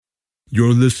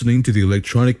You're listening to the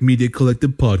Electronic Media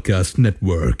Collective Podcast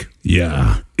Network.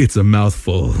 Yeah, it's a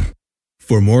mouthful.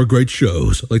 For more great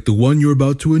shows like the one you're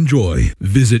about to enjoy,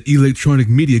 visit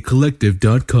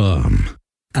electronicmediacollective.com.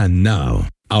 And now,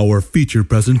 our feature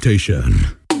presentation.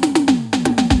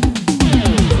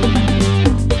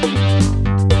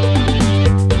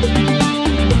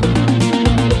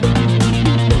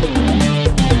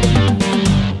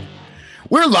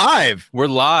 We're live. We're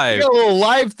live. We got a little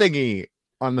live thingy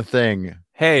on the thing.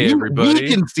 Hey, everybody. We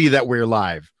can see that we're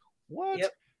live. What?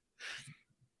 Yep.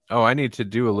 Oh, I need to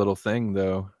do a little thing,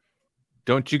 though.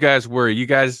 Don't you guys worry. You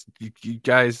guys. Be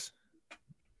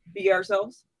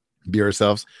ourselves. Be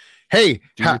ourselves. Hey,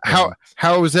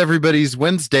 how was everybody's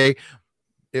Wednesday?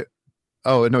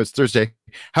 Oh, no, it's Thursday.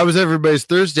 How was everybody's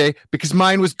Thursday? Because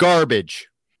mine was garbage.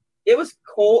 It was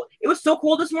cold. It was so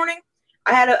cold this morning.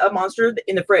 I had a Monster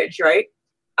in the fridge, right?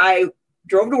 I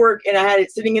drove to work and I had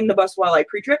it sitting in the bus while I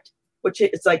pre-tripped, which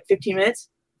it's like 15 minutes,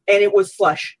 and it was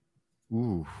slush.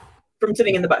 Ooh. From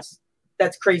sitting in the bus.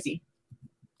 That's crazy.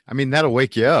 I mean, that'll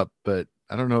wake you up, but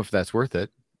I don't know if that's worth it.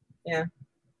 Yeah.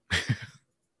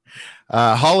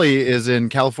 Holly is in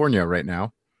California right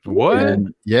now. What?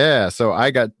 And yeah, so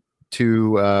I got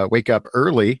to wake up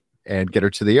early and get her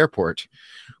to the airport,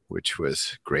 which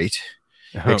was great.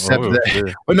 Except that,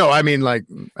 sure. well, no, I mean, like,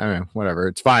 I mean, whatever,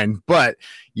 it's fine. But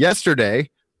yesterday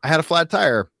I had a flat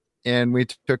tire, and we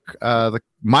took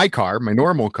my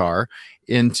normal car,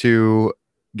 in to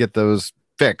get those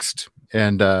fixed,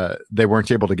 and they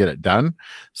weren't able to get it done.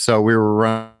 So we were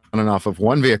running off of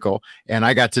one vehicle, and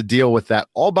I got to deal with that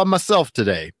all by myself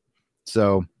today.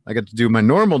 So I got to do my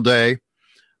normal day.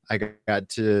 I got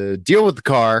to deal with the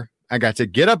car. I got to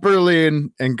get up early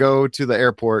and go to the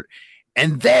airport.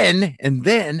 And then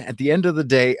at the end of the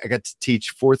day, I got to teach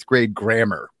fourth grade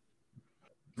grammar.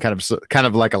 Kind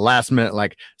of like a last minute,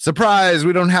 like, surprise,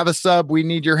 we don't have a sub, we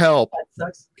need your help, That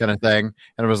sucks. kind of thing.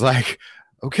 And I was like,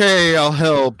 okay, I'll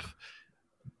help.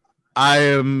 I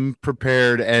am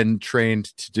prepared and trained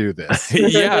to do this.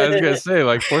 Yeah, I was gonna say,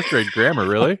 like, fourth grade grammar,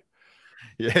 really?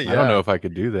 Yeah. I don't know if I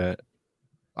could do that.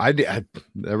 I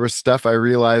there was stuff I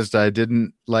realized I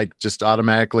didn't like just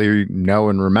automatically know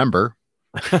and remember.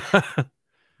 I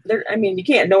mean, you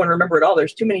can't know and remember it all.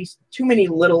 There's too many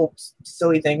little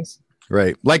silly things.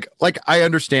 Right. Like I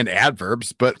understand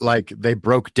adverbs, but like they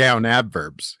broke down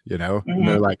adverbs, you know? Mhm. And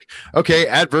they're like, okay,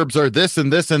 adverbs are this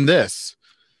and this and this.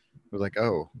 I was like,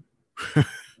 oh.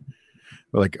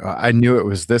 Like, I knew it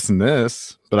was this and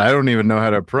this, but I don't even know how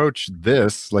to approach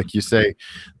this. Like you say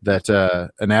that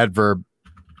an adverb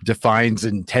defines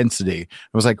intensity.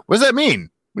 I was like, what does that mean?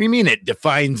 What do you mean it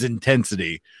defines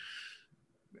intensity?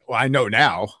 Well, I know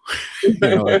now.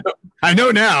 I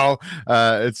know now.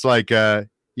 It's like,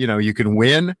 you can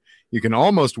win. You can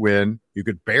almost win. You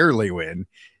could barely win.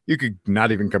 You could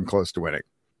not even come close to winning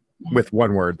with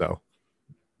one word, though.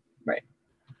 Right.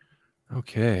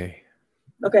 Okay.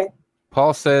 Okay.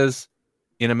 Paul says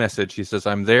in a message, he says,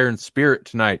 I'm there in spirit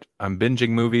tonight. I'm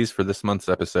binging movies for this month's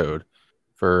episode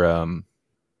for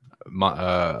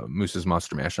Moose's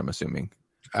Monster Mash, I'm assuming.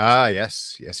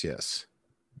 Yes.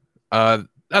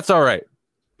 That's all right,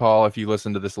 Paul, if you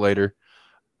listen to this later.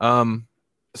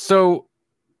 So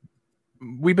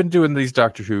we've been doing these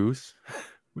Doctor Who's.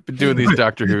 These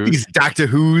Doctor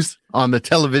Who's on the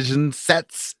television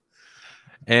sets.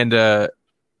 And so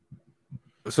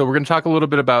we're going to talk a little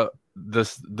bit about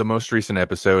the most recent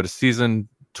episode, season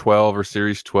 12 or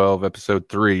series 12, episode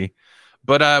 3.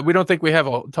 But we don't think we have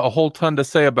a whole ton to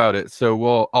say about it. So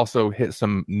we'll also hit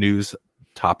some news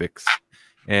topics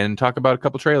and talk about a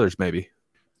couple trailers, maybe.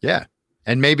 Yeah.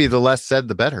 And maybe the less said,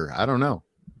 the better. I don't know.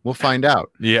 We'll find out.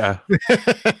 Yeah.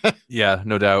 Yeah,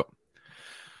 no doubt.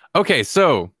 Okay,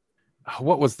 so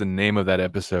what was the name of that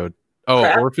episode? Oh,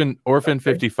 Crap. Orphan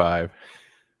 55.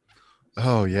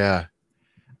 Oh, yeah.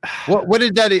 What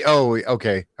did that? Oh,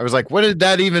 okay. I was like, what did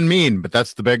that even mean? But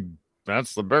that's the big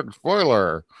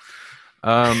spoiler.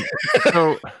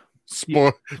 So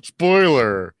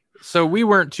Spoiler. So we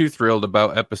weren't too thrilled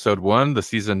about episode 1, the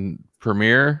season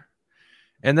premiere.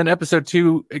 And then episode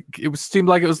 2, it seemed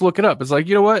like it was looking up. It's like,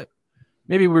 you know what?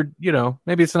 Maybe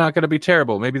maybe it's not going to be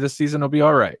terrible. Maybe this season will be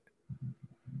all right.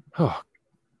 Oh,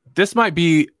 this might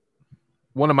be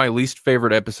one of my least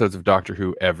favorite episodes of Doctor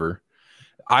Who ever.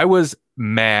 I was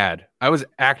mad. I was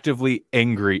actively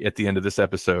angry at the end of this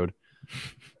episode.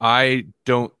 I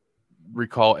don't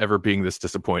recall ever being this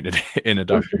disappointed in a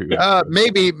Doctor Who episode.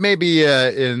 Maybe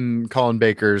in Colin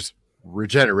Baker's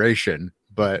Regeneration,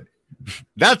 but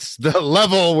that's the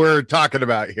level we're talking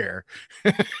about here.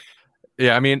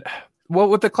 Yeah, I mean, Well,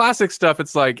 with the classic stuff,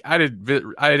 it's like I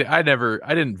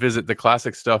didn't visit the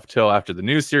classic stuff till after the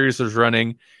new series was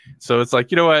running. So it's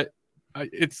like, you know what?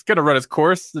 It's gonna run its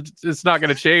course. It's not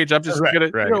gonna change. I'm just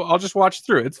I'll just watch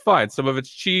through it. It's fine. Some of it's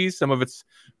cheese, some of it's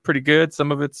pretty good,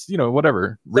 some of it's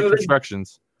whatever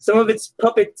reconstructions. Some of it's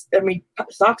puppets. I mean,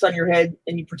 socks on your head,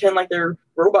 and you pretend like they're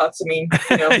robots. I mean,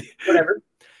 whatever.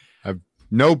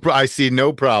 I see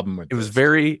no problem with it. It was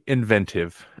very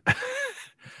inventive.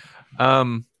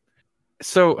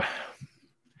 So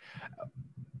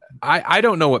I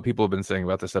don't know what people have been saying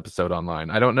about this episode online.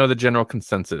 I don't know the general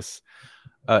consensus.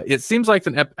 It seems like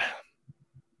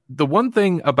the one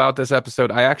thing about this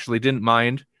episode I actually didn't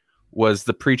mind was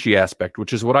the preachy aspect,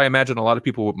 which is what I imagine a lot of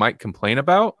people might complain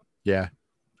about. Yeah.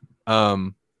 I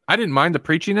didn't mind the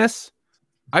preachiness.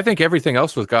 I think everything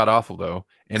else was god awful though,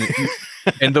 and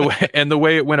the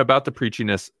way it went about the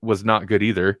preachiness was not good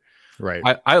either. Right.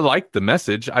 I liked the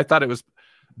message. I thought it was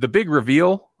the big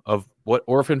reveal of what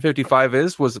Orphan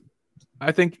 55 was,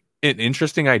 I think, an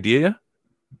interesting idea.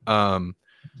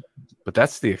 But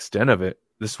that's the extent of it.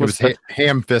 This was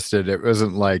ham-fisted. It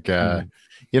wasn't like, it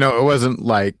wasn't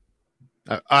like,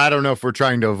 I don't know if we're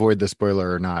trying to avoid the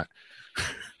spoiler or not.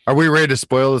 Are we ready to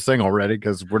spoil this thing already?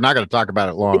 Because we're not going to talk about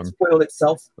it long. It spoiled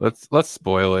itself. Let's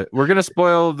spoil it. We're going to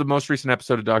spoil the most recent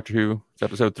episode of Doctor Who. It's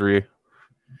episode 3.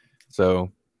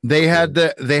 So they had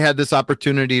this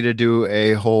opportunity to do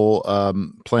a whole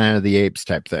Planet of the Apes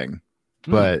type thing,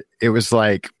 but it was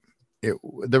like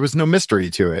there was no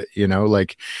mystery to it.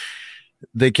 Like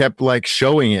they kept like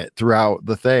showing it throughout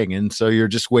the thing, and so you're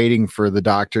just waiting for the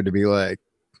doctor to be like,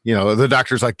 the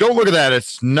doctor's like, don't look at that,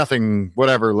 it's nothing,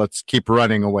 whatever, let's keep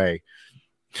running away.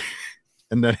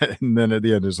 And then at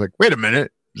the end it's like, wait a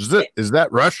minute, is that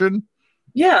Russian?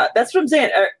 Yeah, that's what I'm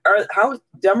saying. How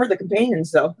dumb are the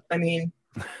companions though? I mean,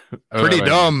 pretty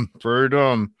dumb.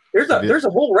 There's a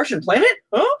whole Russian planet,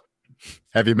 huh?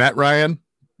 Have you met Ryan?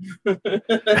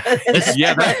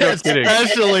 Yeah, that's no kidding.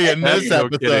 Especially in this no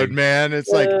episode, kidding. Man. It's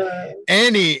like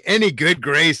any good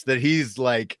grace that he's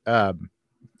like, I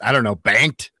don't know,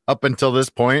 banked up until this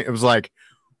point. It was like,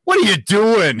 what are you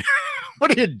doing?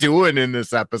 What are you doing in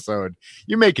this episode?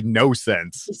 You make no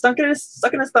sense. He's sucking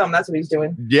his thumb. That's what he's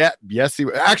doing. Yeah. Yes.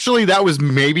 Actually, that was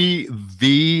maybe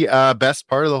the best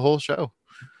part of the whole show.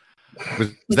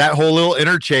 Was that whole little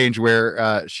interchange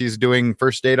where she's doing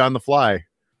first date on the fly.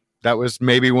 That was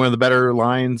maybe one of the better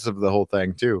lines of the whole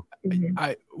thing too.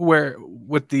 Where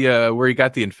he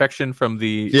got the infection from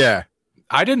the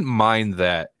I didn't mind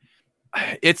that.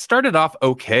 It started off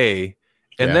okay,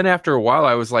 and then after a while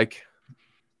I was like,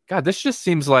 God, this just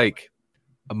seems like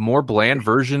a more bland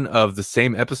version of the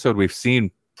same episode we've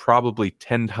seen probably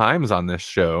 10 times on this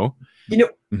show.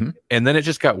 And then it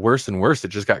just got worse and worse.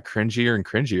 It just got cringier and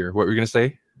cringier. What were you going to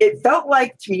say? It felt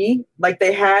like to me like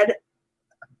they had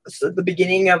the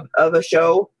beginning of a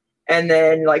show and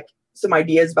then like some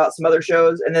ideas about some other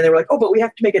shows, and then they were like, oh, but we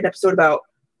have to make an episode about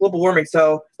global warming,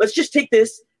 so let's just take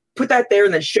this, put that there,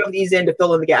 and then shove these in to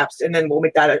fill in the gaps, and then we'll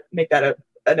make that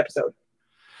an episode.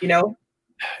 What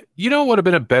would have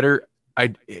been a better,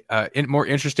 more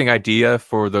interesting idea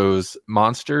for those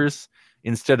monsters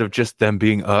instead of just them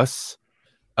being us?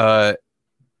 At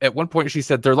one point, she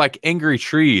said they're like angry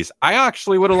trees. I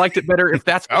actually would have liked it better if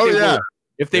that's what they were.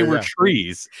 If they were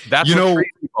trees, that's what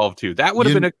trees evolved to. That would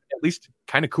have been at least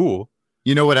kind of cool.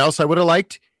 You know what else I would have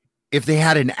liked? If they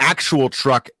had an actual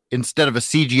truck instead of a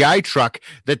CGI truck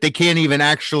that they can't even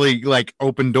actually like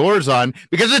open doors on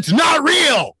because it's not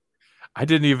real.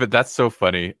 That's so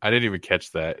funny. I didn't even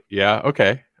catch that. Yeah.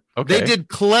 Okay. They did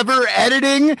clever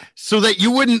editing so that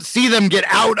you wouldn't see them get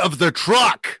out of the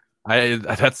truck.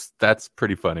 That's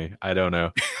pretty funny. I don't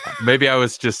know. Maybe I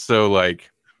was just so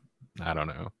like, I don't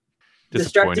know.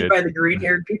 Distracted by the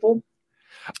green-haired people.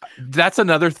 That's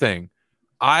another thing.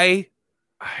 Doctor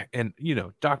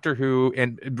Who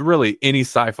and really any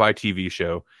sci-fi TV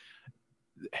show,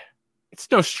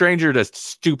 it's no stranger to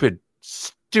stupid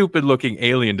looking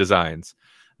alien designs.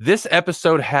 This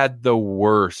episode had the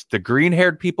worst. The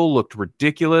green-haired people looked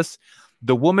ridiculous.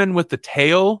 The woman with the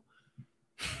tail.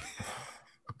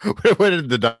 What did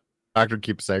the doctor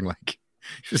keep saying? Like,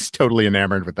 she's totally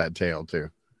enamored with that tail too.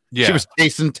 Yeah, she was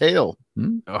chasing tail.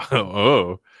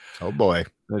 Oh boy.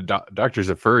 The doctor's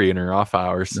a furry in her off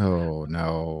hours. Oh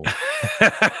no.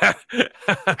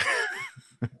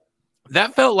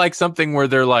 That felt like something where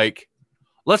they're like,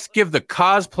 let's give the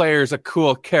cosplayers a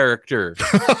cool character.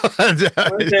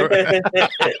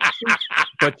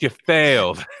 But you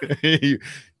failed.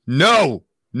 No,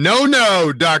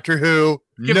 Doctor Who.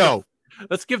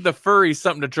 Let's give the furries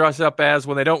something to dress up as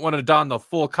when they don't want to don the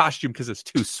full costume because it's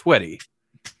too sweaty.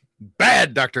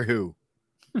 Bad, Doctor Who.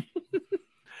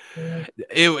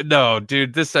 No,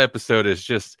 dude, this episode is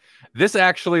just this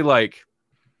actually like,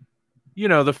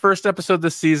 the first episode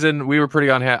this season we were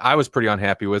I was pretty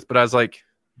unhappy with, but I was like,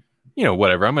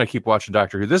 whatever, I'm gonna keep watching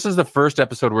Doctor Who. This is the first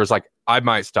episode where it's like I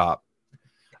might stop.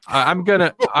 I'm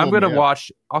gonna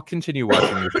watch. I'll continue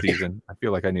watching this season. I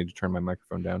feel like I need to turn my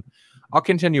microphone down. I'll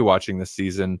continue watching this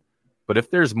season, but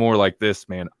if there's more like this,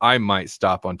 man, I might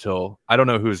stop until I don't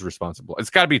know who's responsible.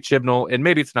 It's got to be Chibnall, and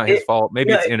maybe it's not his fault.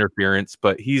 Maybe it's interference,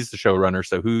 but he's the showrunner,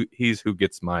 so who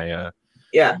gets my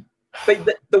yeah. But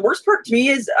the worst part to me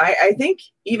is I think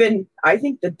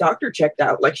the doctor checked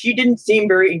out. Like, she didn't seem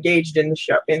very engaged in the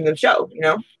show.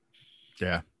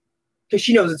 Yeah, because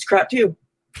she knows it's crap too.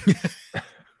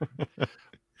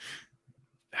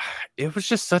 It was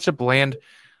just such a bland.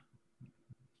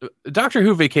 Doctor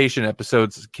Who vacation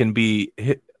episodes can be.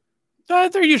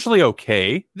 They're usually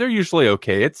okay.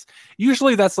 It's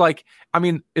usually that's like. I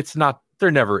mean, it's not.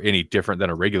 They're never any different than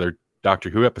a regular Doctor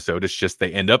Who episode. It's just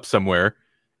they end up somewhere.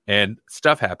 And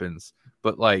stuff happens,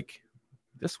 but like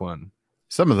this one,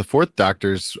 some of the Fourth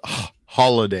Doctor's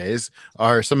holidays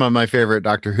are some of my favorite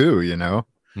Doctor Who.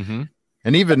 Mm-hmm.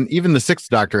 And even the Sixth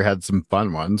Doctor had some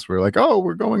fun ones. We're like, oh,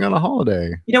 we're going on a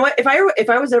holiday. You know what? If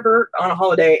I was ever on a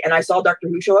holiday and I saw Doctor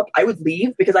Who show up, I would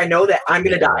leave because I know that I'm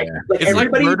gonna die. Like, it's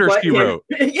everybody like Murder, She Wrote.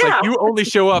 Yeah, like you only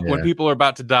show up when people are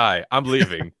about to die. I'm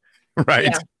leaving. Right.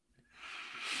 Yeah.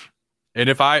 And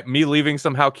if me leaving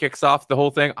somehow kicks off the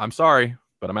whole thing, I'm sorry.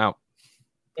 But I'm out.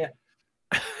 Yeah.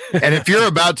 And if you're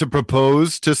about to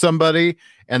propose to somebody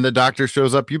and the doctor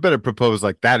shows up, you better propose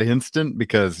like that instant,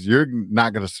 because you're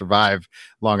not going to survive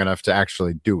long enough to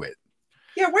actually do it.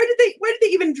 Yeah. Why did they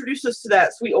even introduce us to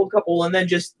that sweet old couple and then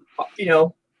just,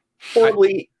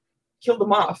 horribly kill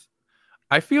them off?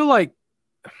 I feel like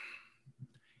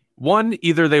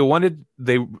either the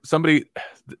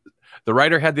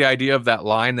writer had the idea of that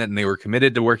line and they were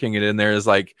committed to working it in there as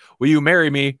like, will you marry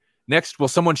me? Next, will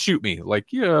someone shoot me?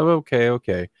 Like, yeah,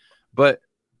 okay. But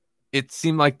it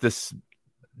seemed like this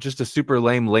just a super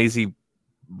lame, lazy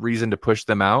reason to push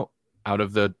them out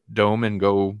of the dome and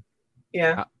go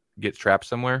get trapped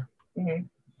somewhere.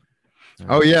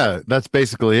 Mm-hmm. Oh, yeah. That's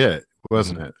basically it,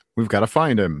 wasn't it? We've got to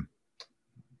find him.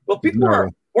 Well,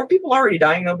 weren't people already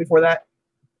dying, though, before that?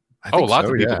 Lots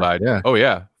of people died. Yeah. Oh,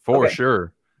 yeah, for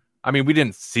sure. I mean, we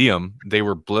didn't see them. They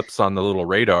were blips on the little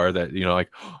radar that,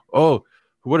 like, oh,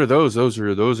 what are those? Those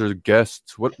are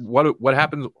guests. What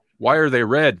happens? Why are they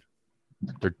red?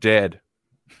 They're dead.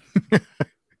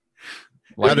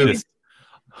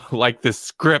 like this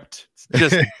script. It's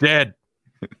just dead.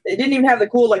 They didn't even have the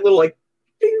cool little blue,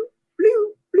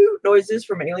 blue, blue noises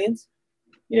from aliens.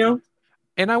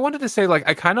 And I wanted to say, like,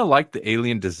 I kind of like the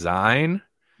alien design,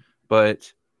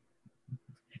 but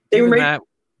they remind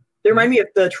me of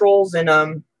the trolls in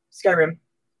Skyrim.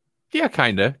 Yeah,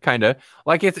 kind of.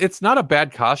 Like, it's not a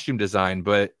bad costume design,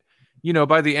 but,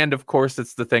 by the end, of course,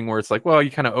 it's the thing where it's like, well,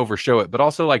 you kind of overshow it. But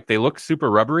also, like, they look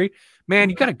super rubbery. Man,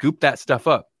 you got to goop that stuff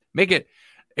up. Make it,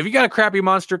 if you got a crappy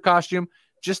monster costume,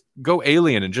 just go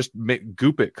alien and just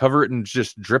goop it, cover it in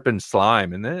just dripping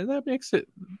slime. And then that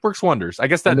works wonders. I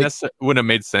guess that wouldn't have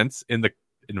made sense in the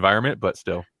environment, but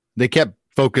still. They kept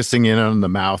focusing in on the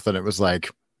mouth, and it was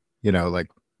like,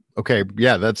 okay,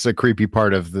 yeah, that's a creepy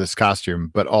part of this costume,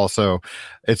 but also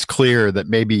it's clear that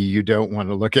maybe you don't want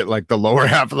to look at like the lower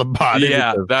half of the body.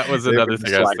 Yeah, that was another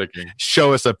thing I was thinking.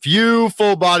 Show us a few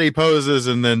full body poses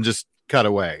and then just cut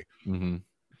away. Mm-hmm.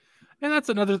 And that's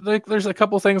another, like, there's a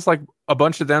couple things, like a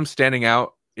bunch of them standing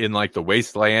out in like the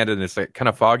wasteland and it's like kind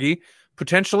of foggy,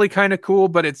 potentially kind of cool,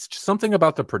 but it's just something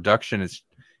about the production.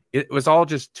 It was all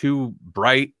just too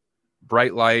bright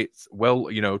lights,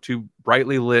 too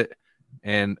brightly lit.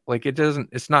 And like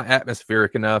it's not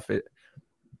atmospheric enough. They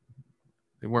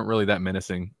weren't really that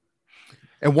menacing.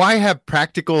 And why have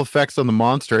practical effects on the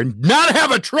monster and not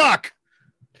have a truck?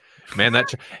 Man,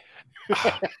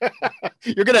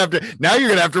 you're gonna have to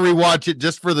rewatch it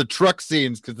just for the truck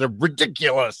scenes because they're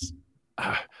ridiculous.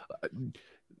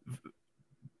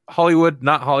 Hollywood,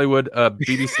 not Hollywood,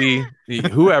 BBC,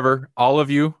 whoever, all of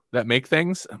you that make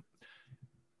things.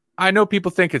 I know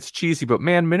people think it's cheesy, but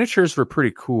man, miniatures were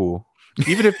pretty cool.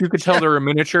 Even if you could tell they're a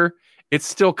miniature, it's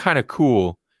still kind of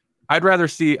cool. I'd rather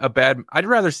see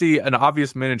an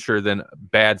obvious miniature than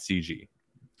bad CG.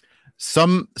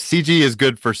 Some CG is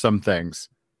good for some things.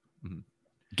 Mm-hmm.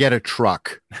 Get a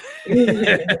truck.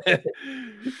 Yeah.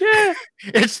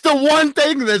 It's the one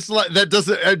thing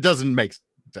that doesn't make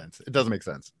sense. It doesn't make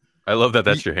sense. I love that.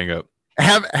 That's your hang up.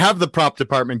 Have the prop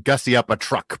department gussy up a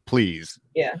truck, please.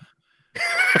 Yeah.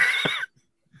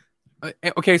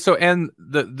 Okay, so and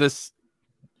the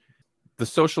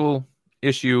social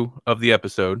issue of the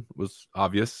episode was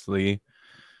obviously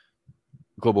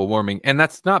global warming, and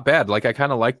that's not bad. Like, I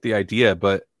kind of like the idea,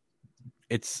 but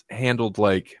it's handled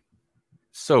like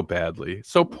so badly,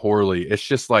 so poorly. It's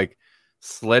just like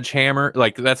sledgehammer.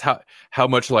 Like, that's how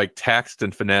much like taxed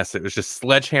and finesse it was. Just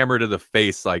sledgehammer to the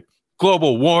face, like,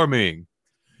 global warming,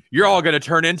 you're all gonna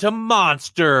turn into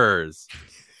monsters.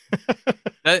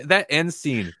 that end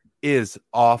scene is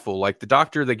awful. Like, the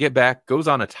doctor, they get back, goes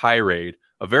on a tirade,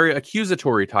 a very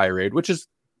accusatory tirade, which is,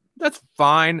 that's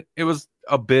fine. It was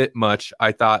a bit much,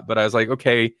 I thought, but I was like,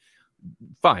 okay,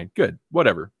 fine, good,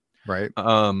 whatever. Right.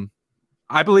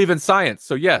 I believe in science,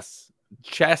 so yes,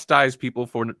 chastise people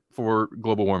for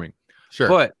global warming. Sure.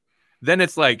 But then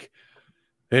it's like,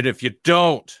 and if you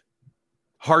don't,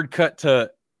 hard cut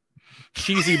to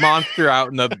cheesy monster out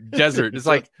in the desert. It's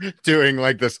like doing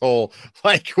like this whole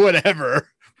like whatever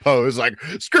pose, like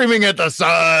screaming at the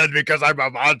sun because I'm a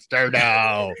monster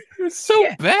now. It's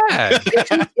so bad.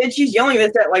 And she's yelling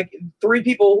this at like 3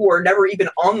 people who are never even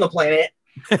on the planet.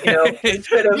 You know,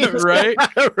 instead of right.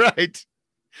 Right.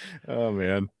 Oh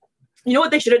man. You know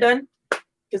what they should have done?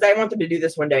 Because I want them to do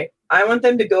this one day. I want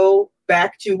them to go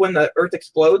back to when the Earth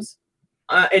explodes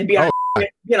and be on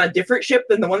a different ship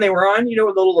than the one they were on. You know,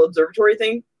 the little observatory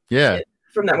thing. Yeah.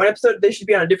 From that one episode, they should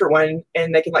be on a different one,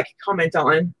 and they can like comment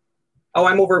on, "Oh,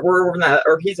 we're over in that,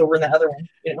 or he's over in that other one."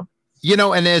 You know. You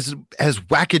know, and as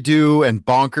wackadoo and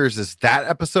bonkers as that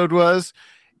episode was,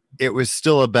 it was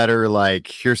still a better like,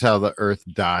 here's how the Earth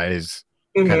dies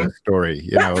kind of story.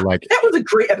 You know, like that was a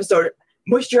great episode.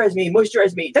 Moisturize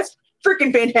me. That's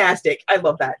freaking fantastic. I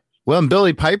love that. Well, and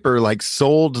Billy Piper like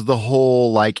sold the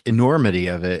whole like enormity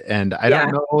of it, and I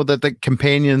don't know that the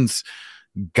companions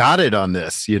got it on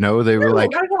this. You know, they were like,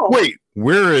 "Wait,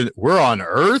 we're on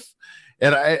Earth,"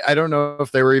 and I don't know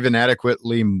if they were even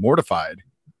adequately mortified.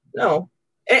 No,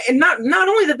 and not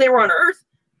only that they were on Earth,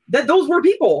 that those were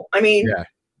people. I mean,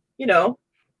 you know,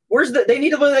 they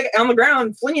need to be like on the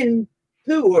ground flinging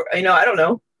poo, or I don't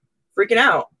know, freaking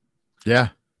out. Yeah.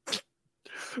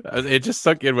 It just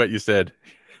sunk in what you said.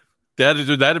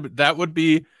 That would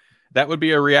be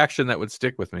a reaction that would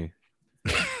stick with me.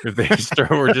 If they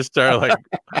start like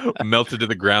melted to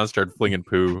the ground, start flinging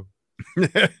poo.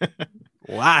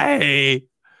 Why?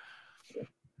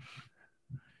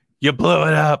 You blew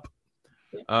it up.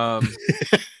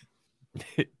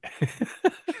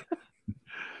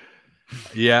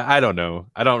 Yeah, I don't know.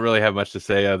 I don't really have much to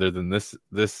say other than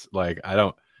this like, I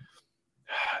don't.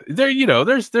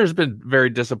 There's been very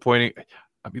disappointing.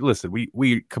 I mean, listen,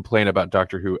 we complain about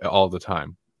Doctor Who all the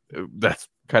time. That's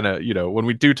kind of, when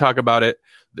we do talk about it,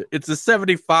 it's a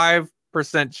 75%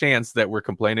 chance that we're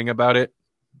complaining about it.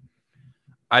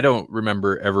 I don't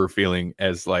remember ever feeling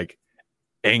as like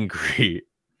angry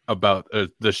about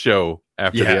the show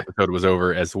after the episode was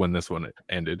over as when this one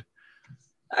ended.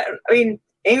 I mean,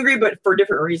 angry, but for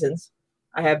different reasons.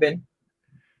 I have been.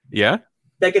 Yeah.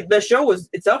 Like, the show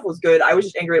itself was good. I was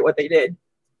just angry at what they did.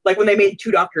 Like when they made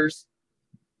 2 doctors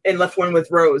and left one with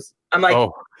Rose. I'm like,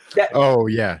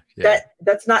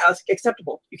 that's not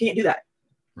acceptable. You can't do that.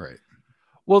 Right.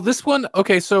 Well, this one,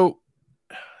 okay, so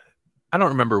I don't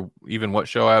remember even what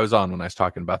show I was on when I was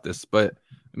talking about this, but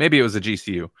maybe it was a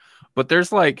GCU. But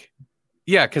there's like,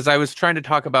 because I was trying to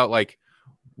talk about like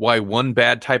why one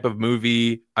bad type of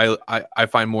movie I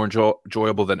find more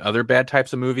enjoyable than other bad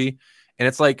types of movie. And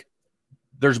it's like,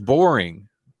 there's boring,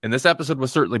 and this episode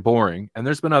was certainly boring, and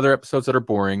there's been other episodes that are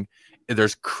boring, and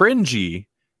there's cringy,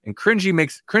 and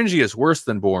cringy is worse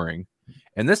than boring,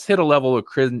 and this hit a level of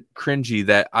cringy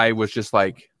that I was just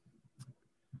like,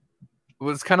 it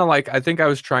was kind of like, I think I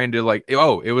was trying to like, it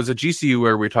was a GCU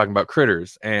where we were talking about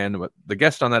critters, and the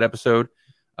guest on that episode,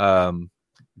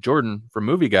 Jordan from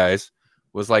Movie Guys,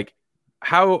 was like,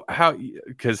 how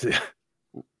because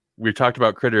we talked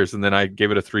about critters, and then I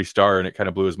gave it a 3-star, and it kind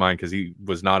of blew his mind because he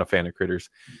was not a fan of critters.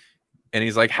 And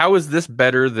he's like, how is this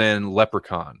better than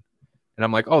Leprechaun? And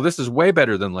I'm like, oh, this is way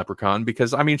better than Leprechaun,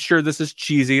 because I mean, sure, this is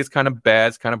cheesy. It's kind of bad.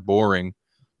 It's kind of boring,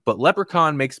 but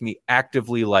Leprechaun makes me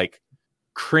actively like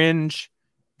cringe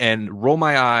and roll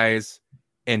my eyes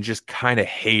and just kind of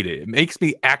hate it. It makes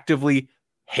me actively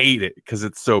hate it because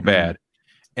it's so bad.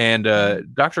 And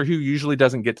Doctor Who usually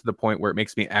doesn't get to the point where it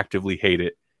makes me actively hate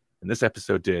it. And this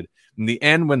episode did. In the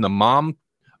end, when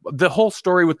the whole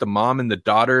story with the mom and the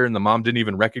daughter, and the mom didn't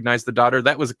even recognize the daughter,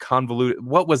 that was convoluted.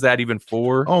 What was that even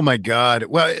for? Oh my God.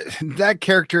 Well, that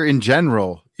character in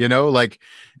general, like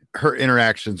her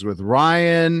interactions with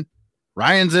Ryan's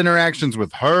interactions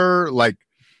with her, like,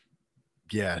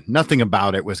 nothing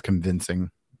about it was convincing.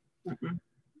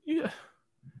 Yeah.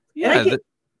 I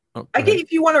get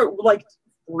if you want to like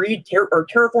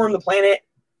terraform the planet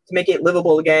to make it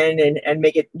livable again and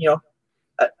make it,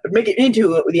 make it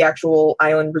into the actual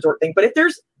island resort thing. But if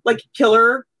there's like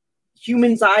killer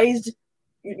human-sized,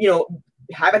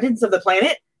 inhabitants of the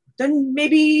planet, then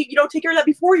maybe, take care of that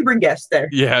before you bring guests there.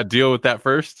 Yeah, deal with that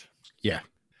first. Yeah,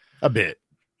 a bit.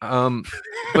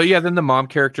 But yeah, then the mom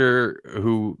character,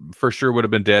 who for sure would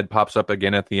have been dead, pops up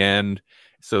again at the end,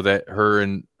 so that her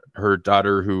and her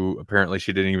daughter, who apparently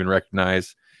she didn't even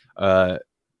recognize, are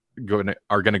going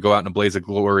to go out in a blaze of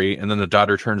glory. And then the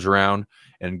daughter turns around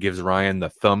and gives Ryan the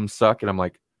thumb suck, and I'm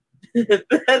like,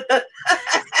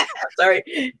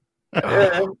 sorry,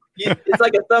 it's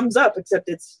like a thumbs up, except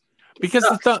it's because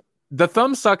the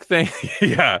thumb suck thing.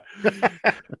 Yeah,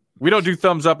 we don't do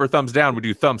thumbs up or thumbs down. We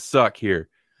do thumb suck here.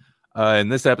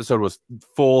 And this episode was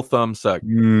full thumb suck.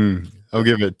 I'll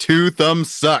give it 2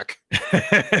 thumbs suck.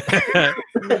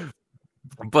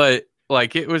 But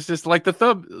like, it was just like the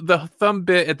thumb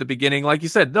bit at the beginning, like you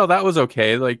said, no, that was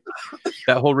okay. Like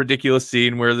that whole ridiculous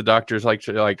scene where the doctor's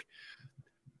like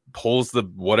pulls the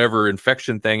whatever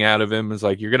infection thing out of him, is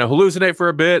like, you're gonna hallucinate for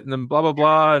a bit and then blah blah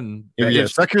blah, and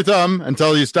suck your thumb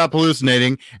until you stop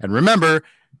hallucinating, and remember,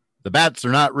 the bats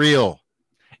are not real.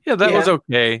 Yeah, that was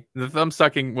okay. The thumb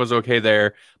sucking was okay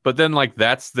there, but then like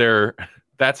that's her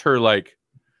like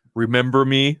remember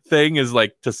me thing, is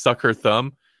like to suck her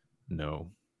thumb. No,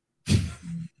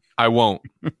 I won't.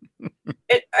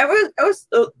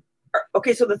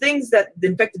 Okay. So the things that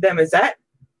infected them, is that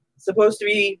supposed to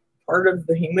be part of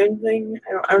the human thing?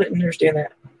 I don't understand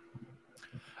that.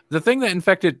 The thing that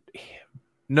infected,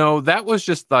 no, that was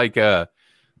just like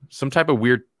some type of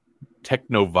weird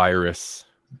technovirus.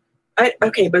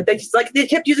 Okay, but they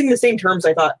kept using the same terms,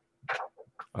 I thought.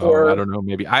 I don't know.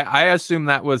 Maybe I assume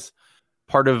that was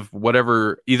part of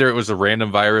whatever. Either it was a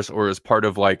random virus or it was part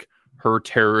of like her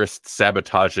terrorist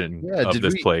sabotaging of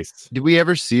this place. Did we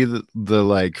ever see the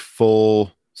like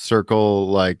full circle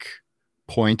like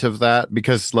point of that?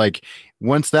 Because like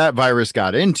once that virus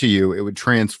got into you, it would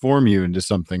transform you into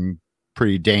something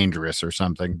pretty dangerous or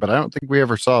something. But I don't think we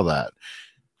ever saw that.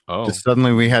 Oh, just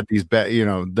suddenly we had these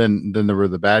then there were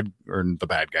the bad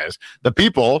guys, the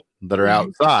people that are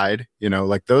outside,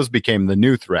 like those became the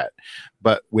new threat.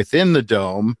 But within the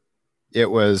dome, it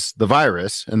was the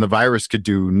virus, and the virus could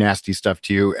do nasty stuff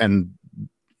to you. And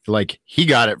like he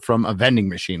got it from a vending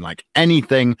machine. Like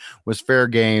anything was fair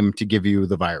game to give you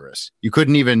the virus. You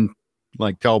couldn't even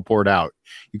like teleport out.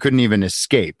 You couldn't even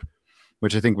escape,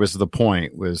 which I think was the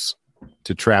point, was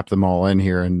to trap them all in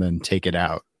here and then take it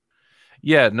out.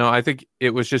 Yeah, no, I think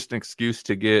it was just an excuse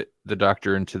to get the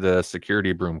doctor into the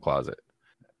security broom closet,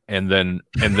 and then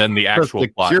the actual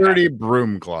security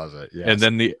broom closet. Yes. And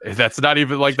then that's not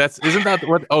even like isn't that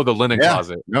what? Oh, the linen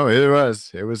closet. No, it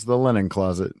was the linen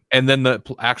closet. And then the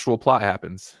actual plot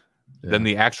happens. Yeah. Then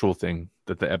the actual thing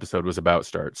that the episode was about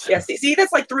starts. Yeah, see,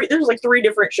 that's like there's like 3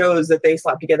 different shows that they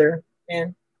slapped together,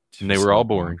 and they were all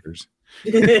boring.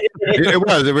 It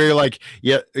was. We were like,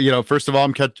 first of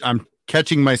all, I'm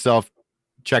catching myself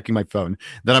checking my phone.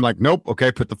 Then I'm like, nope.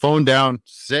 Okay, put the phone down,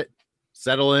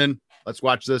 settle in. Let's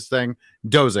watch this thing.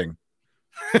 Dozing.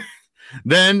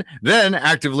 then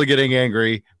actively getting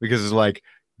angry because it's like,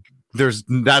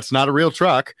 that's not a real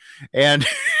truck. And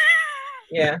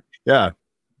yeah.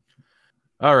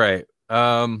 All right.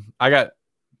 I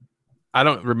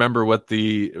don't remember what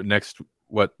this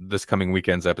coming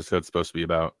weekend's episode's supposed to be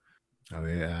about. Oh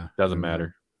yeah. Doesn't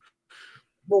matter.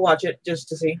 We'll watch it just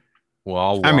to see. Well,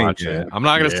 I'll watch it. I'm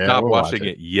not going to stop watching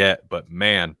it yet, but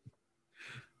man.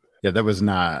 Yeah, that was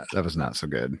not so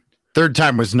good. Third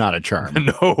time was not a charm.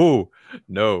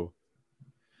 No.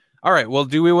 All right. Well,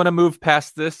 do we want to move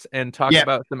past this and talk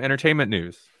about some entertainment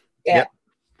news? Yeah. Yep.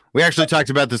 We actually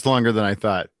talked about this longer than I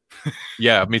thought.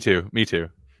 Yeah, me too.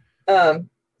 I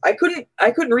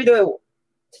couldn't read the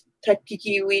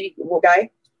Taiki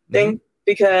guy thing.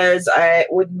 Because I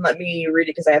wouldn't let me read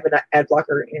it because I have an ad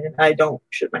blocker and I don't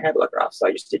shut my ad blocker off, so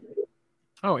I just didn't read it.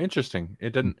 Oh, interesting.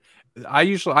 It didn't.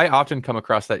 I often come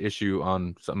across that issue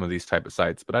on some of these type of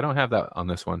sites, but I don't have that on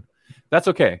this one. That's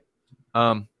okay.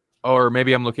 Or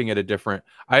maybe I'm looking at a different.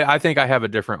 I think I have a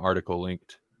different article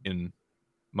linked in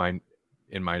my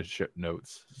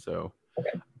notes. So,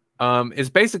 okay.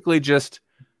 It's basically just.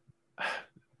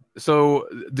 So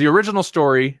the original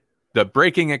story. The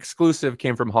breaking exclusive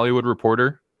came from Hollywood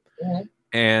Reporter,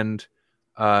 and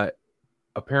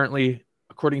apparently,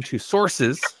 according to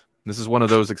sources, this is one of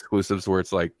those exclusives where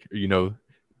it's like,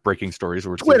 breaking stories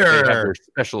where it's Twitter. Like they have their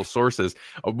special sources.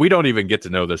 We don't even get to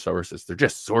know the sources; they're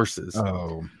just sources.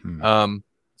 Oh,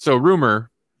 so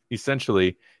rumor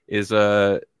essentially is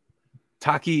Taika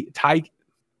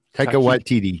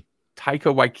Waititi.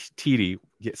 Taika Waititi.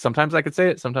 Sometimes I could say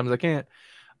it, sometimes I can't.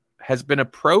 has been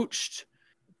approached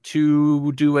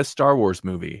to do a Star Wars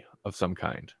movie of some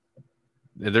kind.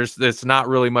 There's not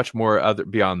really much more other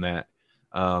beyond that.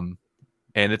 And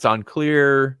it's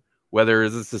unclear whether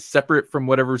this is separate from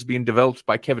whatever's being developed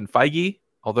by Kevin Feige,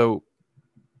 although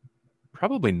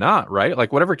probably not, right?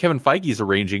 Like whatever Kevin Feige's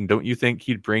arranging, don't you think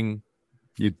he'd bring?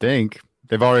 You'd think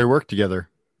they've already worked together.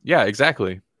 Yeah,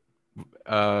 exactly.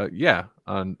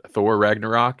 On Thor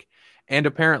Ragnarok, and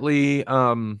apparently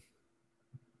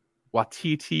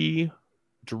Waititi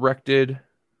directed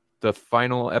the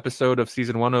final episode of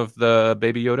season 1 of the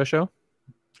Baby Yoda show.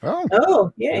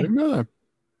 Oh, yeah. I didn't know that.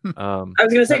 I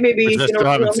was gonna say maybe he's Which I gonna still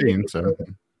work haven't on the seen. Baby So,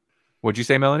 Yoda. What'd you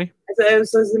say, Melanie? I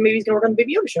said maybe he's gonna work on the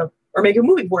Baby Yoda show or make a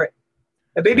movie for it.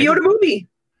 A Baby Maybe. Yoda movie.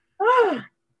 Ah,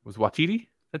 Was Waititi?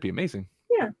 That'd be amazing.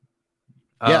 yeah.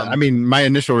 yeah, I mean, my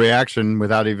initial reaction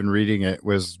without even reading it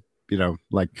was,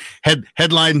 like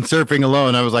headline surfing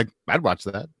alone. I was like, I'd watch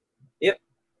that.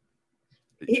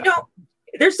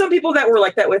 There's some people that were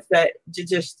like that with that.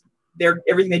 Just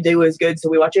everything they do is good, so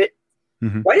we watch it.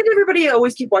 Mhm. Why did everybody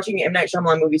always keep watching M. Night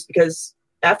Shyamalan movies? Because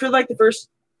after like the first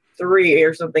 3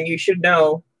 or something, you should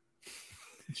know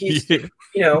he's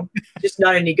just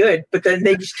not any good. But then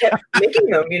they just kept making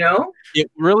them. It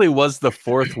really was the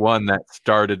fourth one that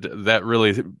started that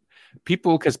really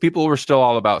because people were still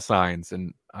all about Signs,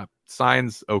 and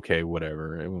Signs, okay,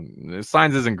 whatever.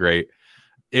 Signs isn't great.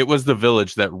 It was The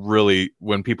Village that really,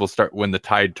 when the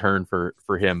tide turned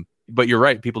for him. But you're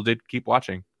right, people did keep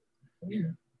watching.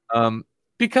 Yeah.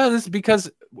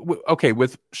 Because okay,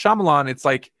 with Shyamalan, it's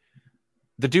like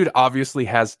the dude obviously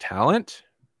has talent,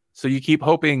 so you keep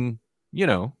hoping,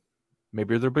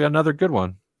 maybe there'll be another good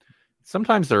one.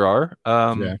 Sometimes there are.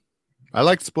 Yeah. I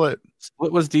like Split.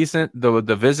 Split was decent. The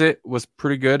Visit was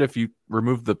pretty good if you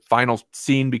remove the final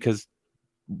scene because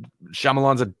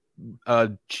Shyamalan's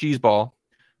a cheeseball.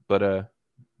 But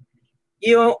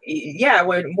yeah,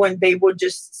 when they would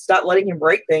just stop letting him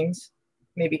break things,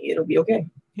 maybe it'll be okay.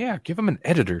 yeah, give him an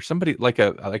editor, somebody like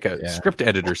a script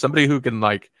editor, somebody who can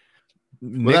like.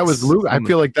 Well, that was Luke. I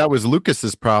feel like that was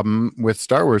Lucas's problem with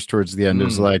Star Wars towards the end. It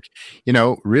was like,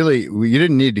 really, you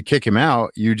didn't need to kick him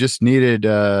out. You just needed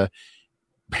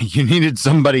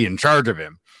somebody in charge of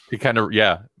him. He kind of,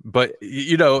 yeah. But,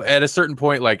 at a certain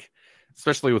point, like,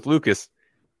 especially with Lucas,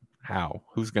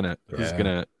 who's gonna,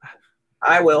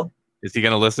 I will. is he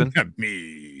gonna listen?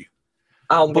 Me.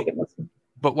 I'll make it listen.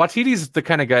 But Waititi's the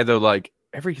kind of guy, though, like,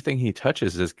 everything he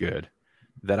touches is good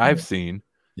that I've seen.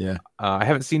 Yeah. I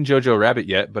haven't seen Jojo Rabbit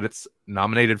yet, but it's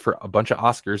nominated for a bunch of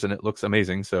Oscars and it looks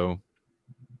amazing. So,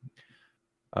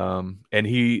 and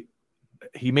he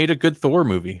made a good Thor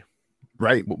movie.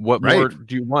 Right. What more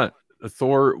do you want?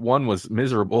 Thor 1 was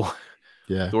miserable.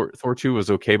 Yeah. Thor 2 was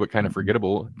okay, but kind of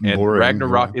forgettable. And Boring,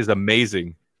 Ragnarok is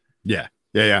amazing. Yeah.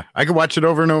 I could watch it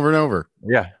over and over and over.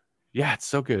 Yeah. Yeah, it's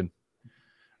so good.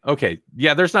 Okay.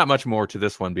 Yeah, there's not much more to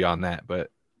this one beyond that,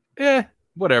 but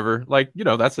whatever. Like,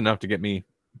 that's enough to get me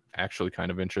actually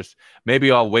kind of interested.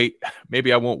 Maybe I'll wait.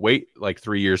 Maybe I won't wait like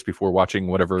 3 years before watching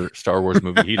whatever Star Wars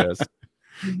movie he does,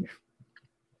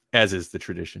 as is the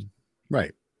tradition.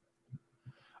 Right.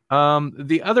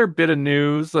 The other bit of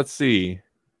news, let's see.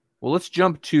 Well, let's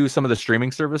jump to some of the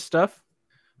streaming service stuff.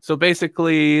 So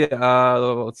basically,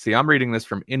 let's see. I'm reading this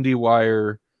from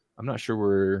IndieWire. I'm not sure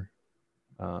where.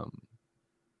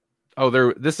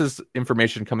 This is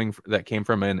information that came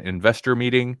from an investor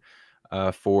meeting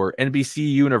for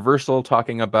NBC Universal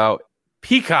talking about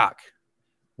Peacock.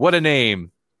 What a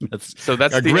name! That's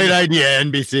a great idea,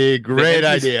 NBC. Great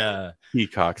idea.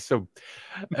 Peacock. So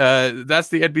that's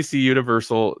the NBC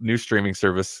Universal new streaming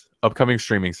service, upcoming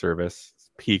streaming service,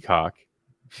 Peacock.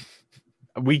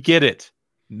 We get it.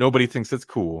 Nobody thinks it's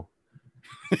cool.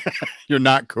 You're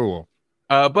not cool.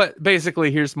 But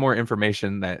basically, here's more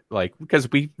information that,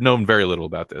 because we've known very little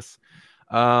about this.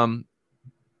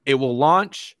 It will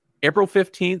launch April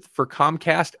 15th for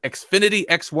Comcast Xfinity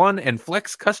X1 and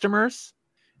Flex customers,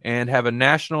 and have a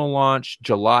national launch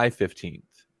July 15th.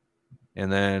 And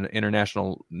then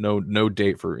international, no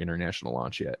date for international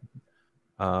launch yet.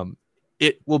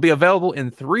 It will be available in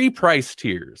 3 price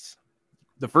tiers.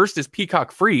 The first is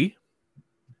Peacock Free.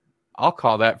 I'll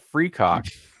call that Free Cock.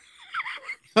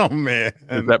 Oh man,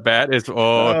 is that bad? Did that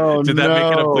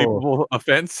make it a bleepable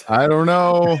offense? I don't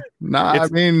know. I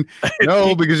mean,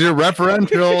 no, because you're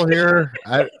referential here.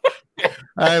 I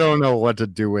don't know what to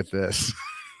do with this.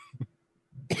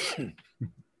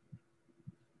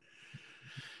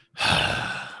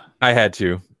 I had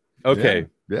to. Okay.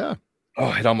 Yeah.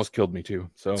 Oh, it almost killed me too.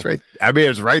 So that's right. I mean,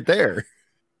 it's right there.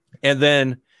 And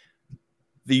then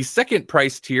the second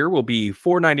price tier will be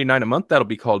 $4.99 a month. That'll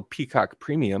be called Peacock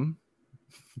Premium.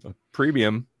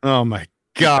 Premium. Oh my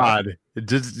God! It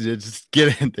just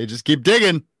get it. They just keep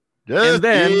digging. Keep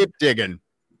digging.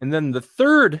 And then the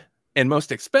third and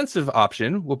most expensive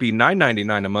option will be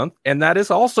 $9.99 a month, and that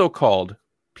is also called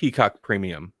Peacock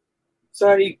Premium. So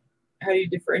how do you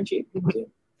differentiate between the two?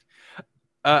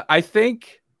 I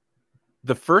think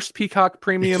the first Peacock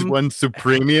Premium. One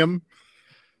Supremium.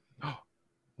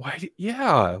 Why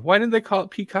didn't they call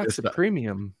it Peacock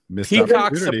Supremium?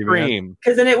 Peacock Supreme.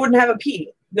 Because then it wouldn't have a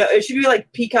P. No, it should be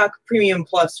like Peacock Premium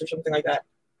Plus or something like that.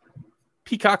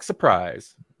 Peacock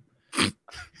Surprise.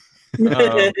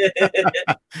 Yes,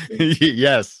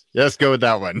 go with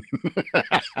that one.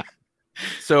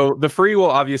 So the free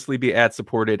will obviously be ad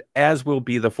supported, as will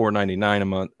be the $4.99 a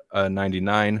month,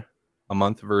 $99 a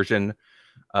month version.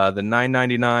 The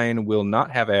 $9.99 will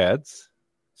not have ads,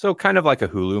 so kind of like a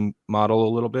Hulu model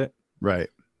a little bit, right?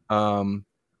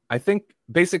 I think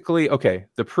basically,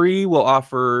 the pre will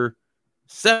offer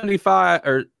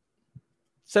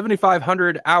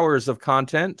 7,500 hours of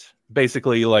content,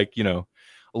 basically, like,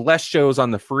 less shows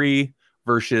on the free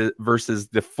versus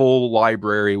the full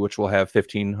library, which will have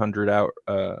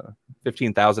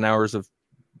 15,000 hours of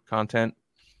content.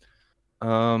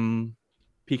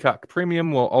 Peacock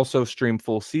Premium will also stream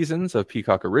full seasons of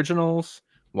Peacock Originals,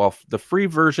 while the free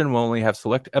version will only have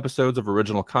select episodes of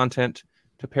original content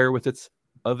to pair with its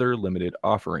other limited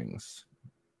offerings.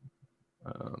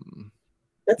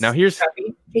 Now here's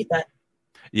happy. Hate that.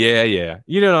 Yeah.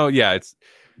 It's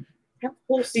have a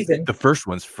whole season. The first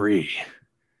one's free.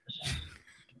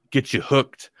 Get you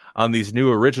hooked on these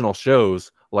new original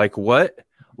shows, like what?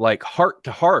 Like Heart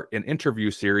to Heart, an interview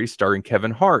series starring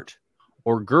Kevin Hart,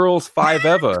 or Girls 5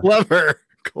 Eva.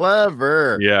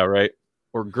 Clever. Yeah, right.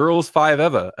 Or Girls 5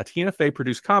 Eva, a Tina Fey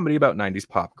produced comedy about 90s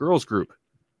pop girls group.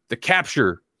 The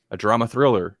Capture, a drama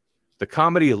thriller. The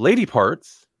comedy Lady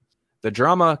Parts, the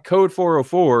drama Code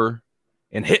 404,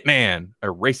 and Hitman, a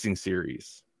racing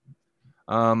series.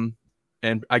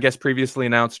 And I guess previously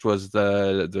announced was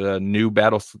the new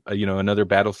battle, another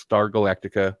Battlestar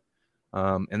Galactica,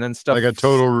 and then stuff like a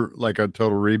total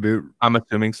reboot. I'm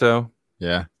assuming so.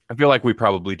 Yeah, I feel like we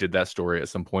probably did that story at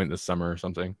some point this summer or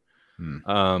something.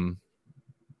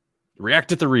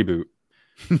 React at the reboot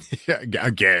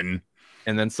again,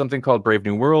 and then something called Brave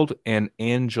New World and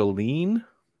Angeline.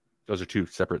 Those are two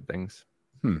separate things.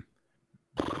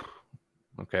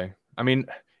 Okay, I mean,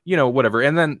 whatever.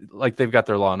 And then like they've got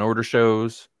their Law and Order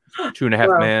shows,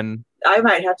 2.5 Men. I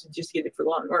might have to just get it for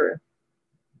Law and Order.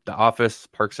 The Office,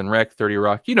 Parks and Rec, 30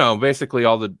 Rock. Basically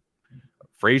all the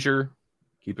Frasier,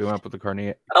 Keeping Up with the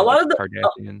Kardashians. A lot of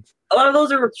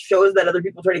those are shows that other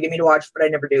people try to get me to watch, but I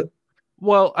never do.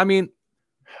 Well, I mean,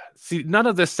 see, none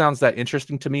of this sounds that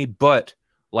interesting to me, but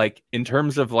like in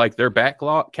terms of like their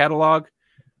backlog catalog,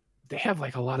 they have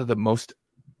like a lot of the most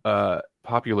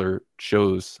popular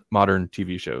shows, modern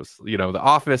TV shows. The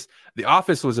Office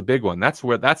was a big one. That's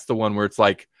the one where it's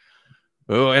like,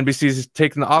 oh, NBC's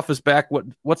taking The Office back.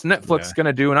 What's Netflix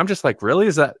gonna do? And I'm just like, really?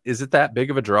 Is it that big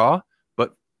of a draw?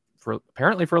 But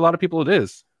apparently for a lot of people it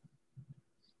is.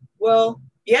 Well,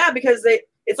 yeah, because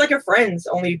it's like a Friends,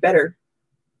 only better.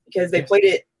 Because they played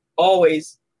it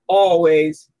always.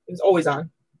 It was always on.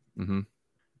 Mm-hmm.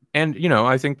 And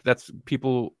I think that's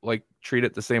people like treat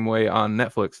it the same way on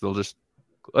Netflix.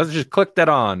 Let's just click that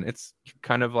on. It's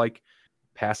kind of like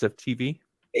passive TV.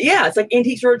 Yeah, it's like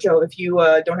Antiques Roadshow if you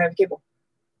don't have cable.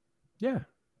 Yeah.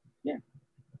 Yeah.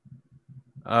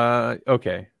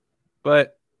 Okay.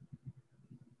 But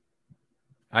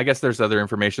I guess there's other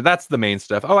information. That's the main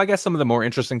stuff. Oh, I guess some of the more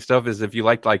interesting stuff is if you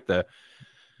like the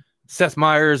Seth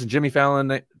Meyers and Jimmy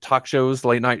Fallon talk shows,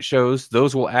 late night shows,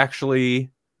 those will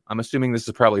actually, I'm assuming this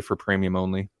is probably for premium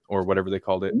only or whatever they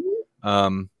called it,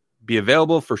 be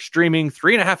available for streaming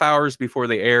 3.5 hours before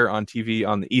they air on TV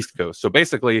on the East Coast. So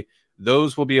basically,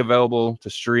 those will be available to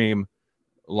stream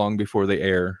long before they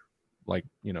air, like,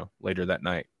 later that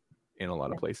night in a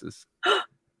lot of places.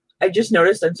 I just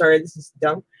noticed, I'm sorry, this is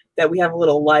dumb, that we have a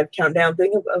little live countdown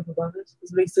thing above us.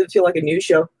 This makes it feel like a news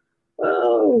show.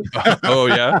 Oh. Oh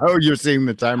yeah. Oh, you're seeing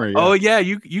the timer. Yeah. Oh yeah.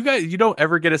 You guys, you don't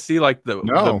ever get to see like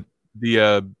the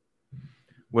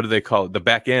what do they call it? The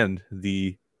back end,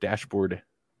 the dashboard.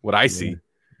 What I see.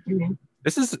 Mm-hmm.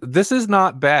 This is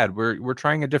not bad. We're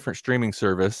trying a different streaming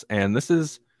service, and this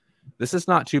is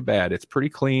not too bad. It's pretty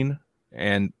clean,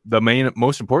 and the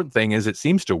most important thing is it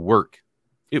seems to work.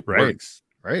 It works.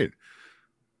 Right.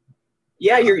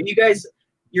 Yeah, you guys,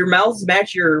 your mouths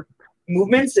match your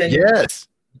movements and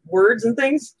words and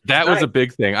things. That was a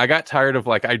big thing. I got tired of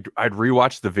like I'd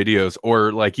rewatch the videos,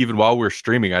 or like even while we're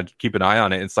streaming, I'd keep an eye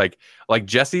on it. It's like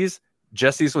Jesse's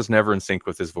was never in sync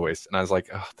with his voice, and I was like,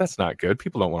 oh, that's not good.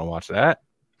 People don't want to watch that.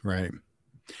 Right.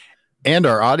 And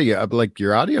our audio, like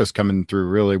your audio is coming through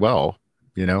really well.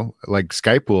 You know, like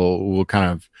Skype will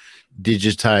kind of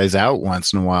digitize out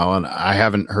once in a while, and I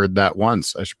haven't heard that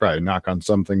once. I should probably knock on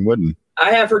something wooden.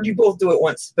 I have heard you both do it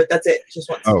once, but that's it. Just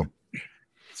once. Oh,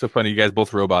 So funny. You guys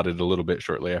both roboted a little bit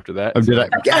shortly after that. did I?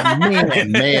 God,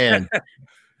 man.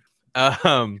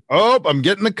 Oh, I'm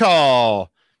getting the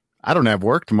call. I don't have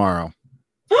work tomorrow.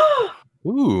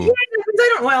 Ooh. Yeah, I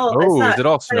don't. Well, it's Oh, not, is it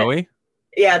all snowy?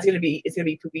 Yeah, it's gonna be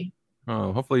poopy.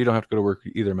 Oh, hopefully you don't have to go to work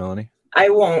either, Melanie. I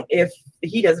won't if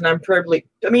he doesn't. I'm probably.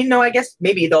 I mean, no, I guess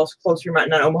maybe they'll close your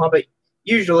mountain, not Omaha, but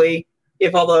usually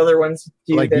if all the other ones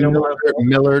do, Like then Omaha.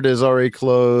 Millard is already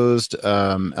closed.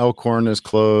 Elkhorn is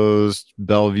closed.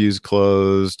 Bellevue's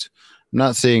closed. I'm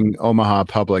not seeing Omaha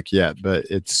public yet, but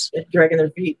it's Dragging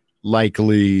their feet.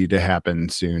 likely to happen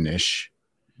soonish.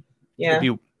 Yeah.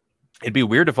 It'd be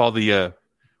weird if all the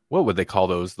what would they call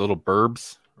those little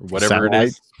burbs or whatever it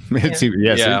is?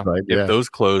 If those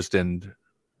closed and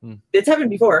It's happened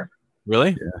before.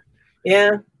 really?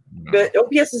 Yeah. But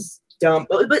OPS is dumb.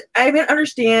 But I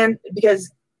understand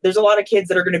because there's a lot of kids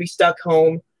that are going to be stuck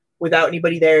home without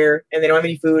anybody there, and they don't have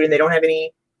any food, and they don't have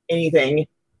anything,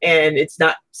 and it's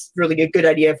not really a good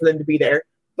idea for them to be there.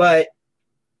 But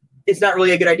it's not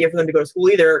really a good idea for them to go to school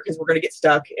either, because we're going to get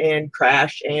stuck and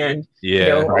crash and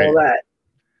all that.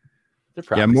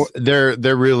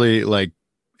 They're really like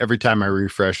every time I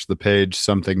refresh the page,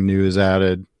 something new is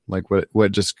added. Like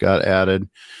what just got added.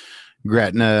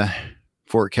 Gretna,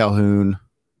 Fort Calhoun.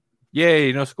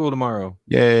 Yay, no school tomorrow.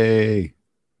 Yay.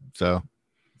 So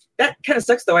that kind of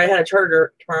sucks though. I had a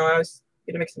charter tomorrow. I was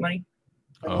going to make some money.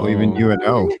 Oh, even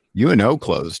UNO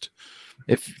closed.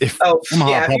 If UNO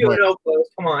closed.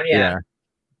 Come on, yeah.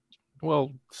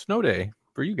 Well, snow day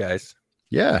for you guys.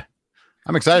 Yeah.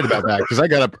 I'm excited about that because I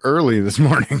got up early this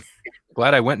morning.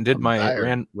 Glad I went and did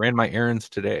ran my errands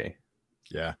today.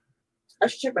 Yeah. I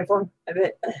should check my phone. I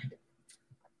bet.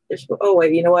 Oh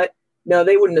wait, you know what? No,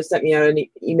 they wouldn't have sent me out an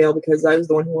email because I was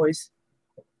the one who always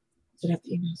did have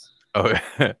the emails.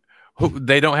 Oh,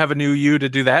 they don't have a new you to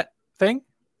do that thing?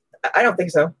 I don't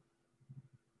think so.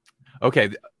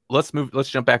 Okay, let's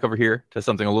jump back over here to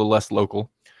something a little less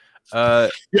local. Yeah,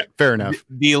 fair enough.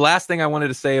 The last thing I wanted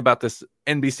to say about this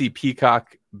NBC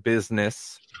Peacock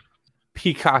business,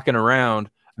 peacocking around.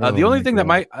 The only thing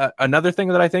that another thing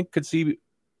that I think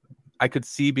I could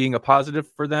see being a positive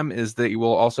for them is that you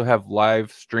will also have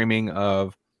live streaming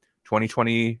of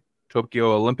 2020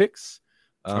 Tokyo Olympics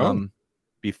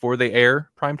before they air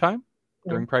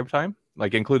during prime time,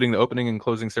 like including the opening and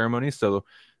closing ceremonies. So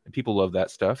people love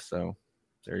that stuff. So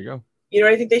there you go. You know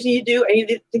what I think they need to do? I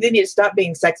think they need to stop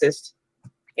being sexist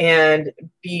and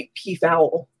be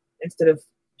peafowl instead of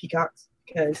peacocks,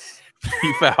 because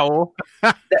peafowl.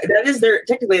 that is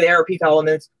technically they are peafowl, and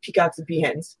then it's peacocks and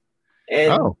peahens.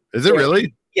 And is it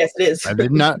really? Yes, it is. I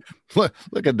did not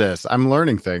look at this. I'm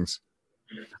learning things.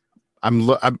 I'm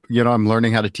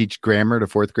learning how to teach grammar to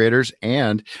fourth graders,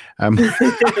 and I'm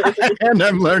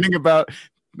learning about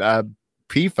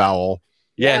peafowl.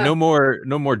 Yeah, no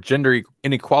more gender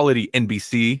inequality,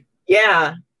 NBC.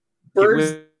 Yeah.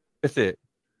 Birds with it.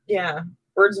 Yeah.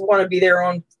 Birds want to be their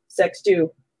own sex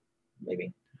too.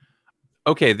 Maybe.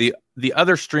 Okay, the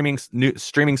other streaming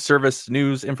service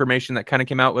news information that kind of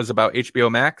came out was about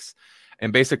HBO Max,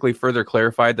 and basically further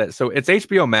clarified that so it's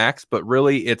HBO Max, but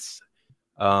really it's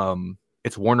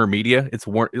Warner Media. It's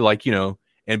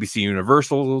NBC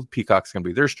Universal, Peacock's gonna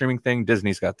be their streaming thing,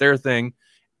 Disney's got their thing.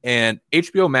 And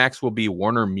HBO Max will be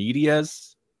Warner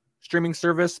Media's streaming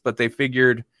service, but they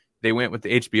figured they went with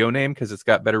the HBO name because it's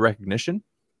got better recognition.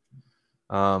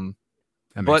 That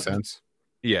makes sense.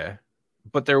 Yeah.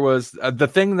 But there was the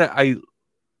thing that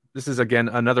this is again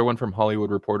another one from Hollywood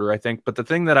Reporter, I think. But the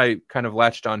thing that I kind of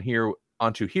latched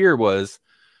onto here was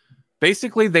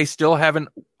basically they still haven't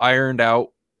ironed out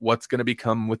what's going to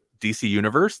become with DC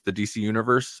Universe, the DC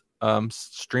Universe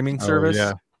streaming service.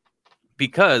 Yeah.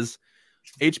 Because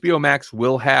HBO Max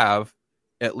will have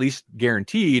at least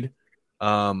guaranteed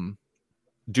Doom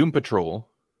Patrol,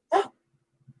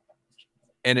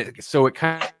 and it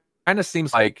kind of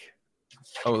seems like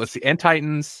let's see, and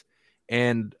Titans,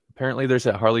 and apparently there's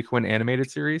a Harley Quinn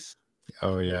animated series.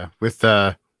 Oh yeah, with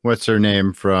what's her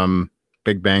name from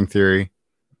Big Bang Theory,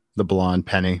 the blonde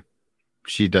Penny.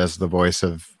 She does the voice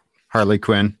of Harley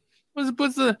Quinn. Was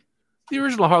the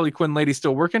original Harley Quinn lady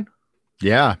still working?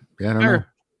 Yeah, I don't know.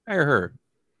 Hire her.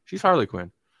 She's Harley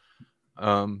Quinn.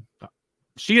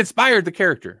 She inspired the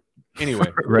character.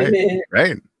 Anyway.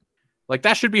 Right. Like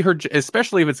that should be her,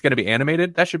 especially if it's going to be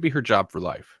animated. That should be her job for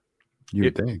life.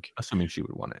 You'd think. Assuming she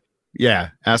would want it. Yeah,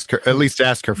 ask her. At least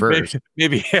ask her first.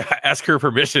 Maybe ask her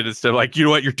permission instead of like, you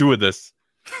know what, you're doing this.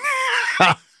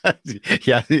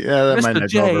 yeah, that might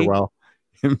not go over well.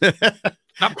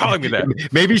 Stop calling me that.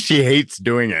 Maybe she hates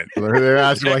doing it. They're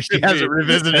asking why she hasn't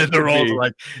revisited the role.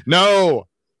 Like, no,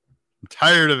 I'm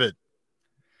tired of it.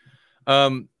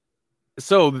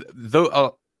 So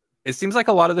though, it seems like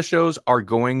a lot of the shows are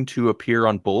going to appear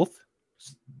on both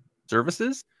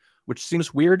services, which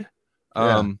seems weird.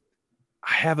 Yeah.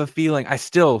 I have a feeling, I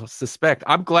still suspect,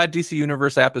 I'm glad DC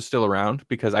Universe app is still around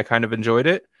because I kind of enjoyed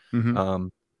it. Mm-hmm.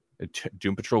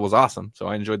 Doom Patrol was awesome, so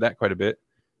I enjoyed that quite a bit.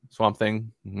 Swamp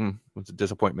Thing was a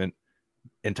disappointment,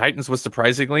 and Titans was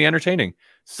surprisingly entertaining.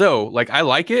 So, like, I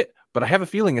like it, but I have a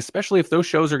feeling, especially if those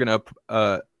shows are going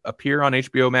to appear on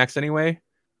HBO Max anyway,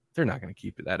 they're not going to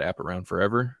keep that app around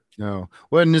forever. No.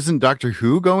 Well, and isn't Doctor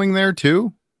Who going there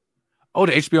too? Oh,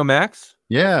 to HBO Max?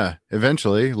 Yeah,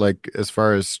 eventually. Like as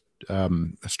far as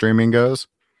streaming goes,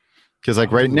 because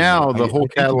like right now the whole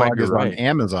catalog is on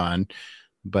Amazon.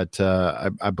 But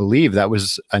I believe that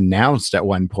was announced at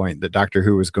one point that Doctor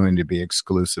Who was going to be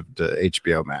exclusive to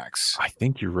HBO Max. I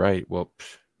think you're right. Well,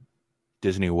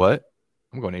 Disney, what?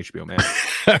 I'm going to HBO Max.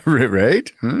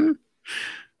 Right?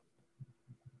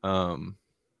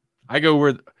 I go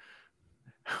where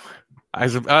I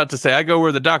was about to say I go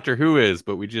where the Doctor Who is,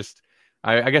 but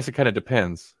I guess it kind of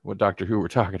depends what Doctor Who we're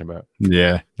talking about.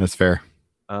 Yeah, that's fair.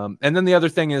 And then the other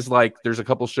thing is like there's a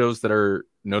couple shows that are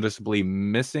noticeably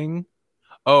missing.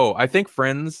 Oh, I think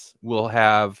Friends will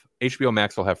have HBO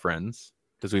Max will have Friends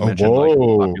because we mentioned like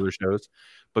popular shows,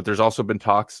 but there's also been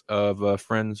talks of a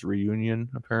Friends reunion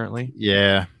apparently.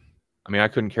 Yeah, I mean I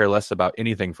couldn't care less about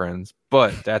anything Friends,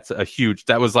 but that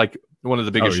was like one of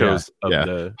the biggest shows of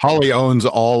the. Holly owns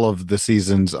all of the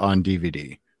seasons on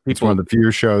DVD. It's one of the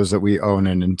few shows that we own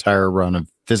an entire run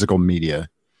of physical media.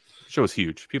 Show's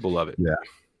huge. People love it. Yeah.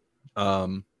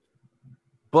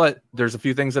 But there's a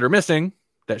few things that are missing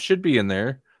that should be in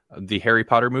there. The Harry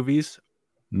Potter movies,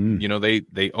 you know,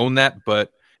 they own that,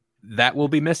 but that will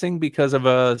be missing because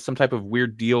of some type of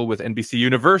weird deal with NBC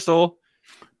Universal,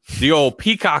 the old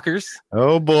peacockers.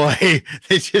 Oh boy,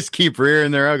 they just keep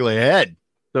rearing their ugly head.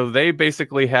 So they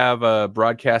basically have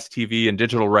broadcast TV and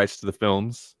digital rights to the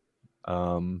films,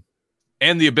 and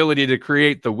the ability to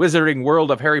create the Wizarding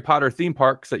World of Harry Potter theme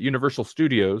parks at Universal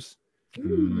Studios.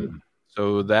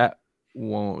 So it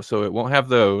won't have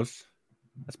those.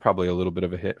 That's probably a little bit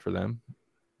of a hit for them.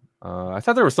 I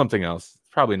thought there was something else. It's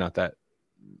probably not that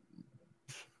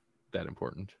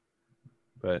important.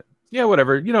 But yeah,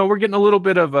 whatever. You know, we're getting a little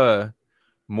bit of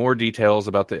more details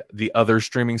about the other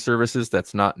streaming services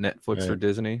that's not Netflix or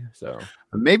Disney. So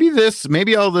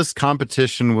maybe all this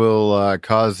competition will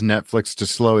cause Netflix to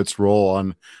slow its roll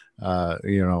on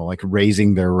like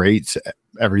raising their rates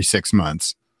every 6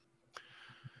 months.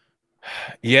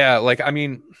 Yeah, like I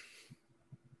mean,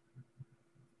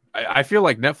 I feel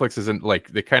like Netflix isn't like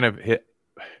they kind of hit.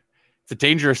 It's a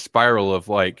dangerous spiral of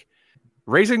like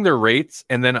raising their rates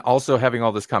and then also having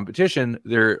all this competition.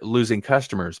 They're losing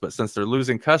customers, but since they're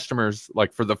losing customers,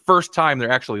 like for the first time,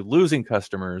 they're actually losing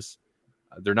customers.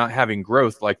 They're not having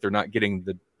growth. Like they're not getting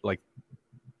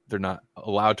they're not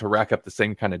allowed to rack up the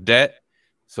same kind of debt.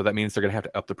 So that means they're going to have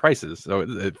to up the prices. So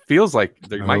it feels like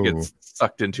they might get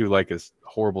sucked into like a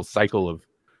horrible cycle of.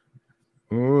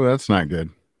 Oh, that's not good.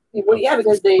 Well, yeah,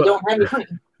 because they don't have any money.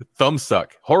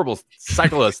 Thumbsuck. Horrible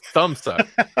cyclist Thumbsuck.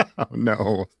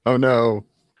 Oh no.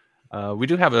 We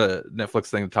do have a Netflix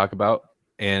thing to talk about,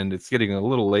 and it's getting a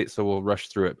little late, so we'll rush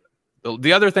through it.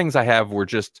 The other things I have were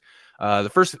just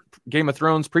the first Game of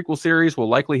Thrones prequel series will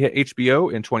likely hit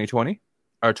HBO in 2020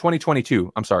 or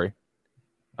 2022. I'm sorry.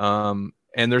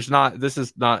 And this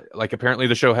is not like apparently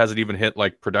the show hasn't even hit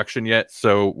like production yet.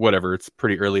 So whatever, it's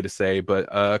pretty early to say. But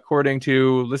according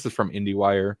to this is from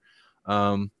IndieWire,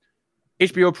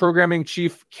 HBO programming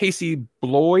chief Casey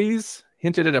Bloys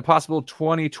hinted at a possible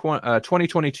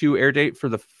 2022 air date for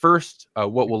the first,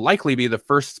 what will likely be the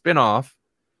first spinoff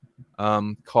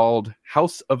called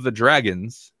House of the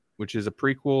Dragons, which is a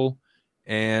prequel.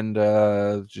 And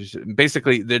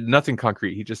basically, nothing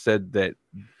concrete. He just said that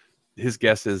his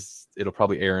guess is it'll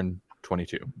probably air in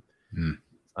 22.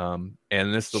 And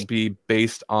this will be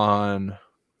based on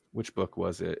which book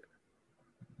was it?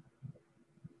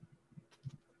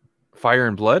 Fire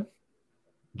and Blood,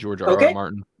 George R.R.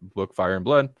 Martin book Fire and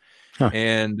Blood,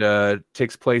 and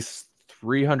takes place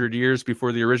 300 years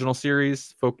before the original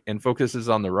series and focuses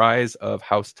on the rise of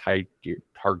House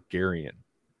Targaryen.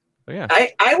 So, yeah,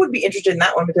 I would be interested in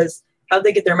that one because how'd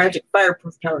they get their magic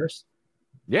fireproof towers?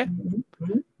 Yeah.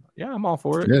 Yeah, I'm all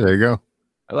for it. Yeah, there you go.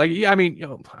 Like, yeah, I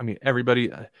mean,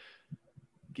 everybody.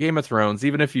 Game of Thrones,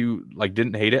 even if you like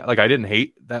didn't hate it, like I didn't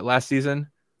hate that last season.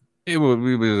 It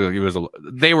was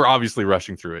they were obviously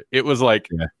rushing through it. It was like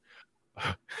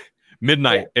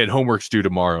midnight and homework's due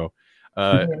tomorrow.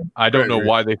 I don't know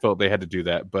why they felt they had to do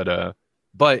that,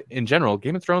 but in general,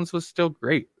 Game of Thrones was still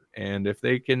great. And if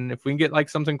we can get like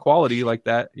something quality like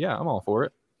that, yeah, I'm all for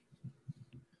it.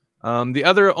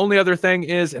 The only other thing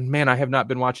is, and man, I have not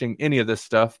been watching any of this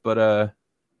stuff, but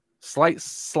slight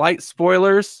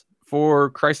spoilers for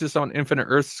Crisis on Infinite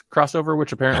Earths crossover,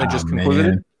 which apparently just concluded.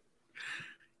 Man.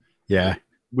 Yeah.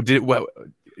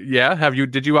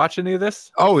 Did you watch any of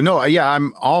this? Oh no, yeah,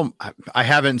 I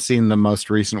haven't seen the most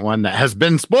recent one that has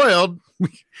been spoiled.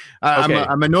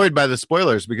 I'm annoyed by the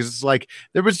spoilers because it's like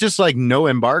there was just like no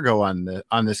embargo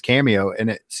on this cameo, and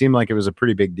it seemed like it was a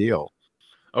pretty big deal.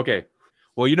 Okay.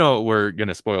 Well, you know what we're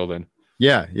gonna spoil then.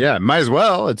 Yeah, might as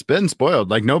well. It's been spoiled.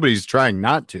 Like nobody's trying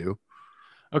not to.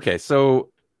 Okay, so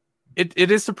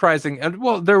it is surprising, and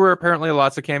well, there were apparently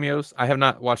lots of cameos. I have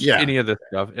not watched any of this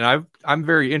stuff, and I'm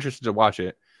very interested to watch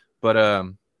it. But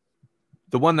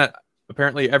the one that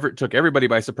apparently took everybody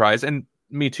by surprise, and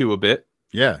me too a bit,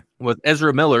 was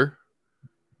Ezra Miller,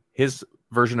 his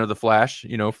version of the Flash,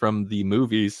 from the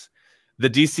movies, the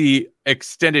DC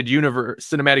extended universe,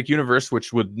 cinematic universe,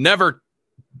 which would never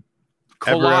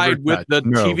collide with the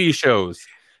TV shows.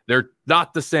 They're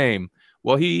not the same.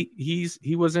 Well, he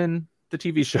was in the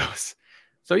TV shows.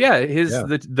 So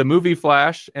the movie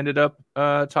Flash ended up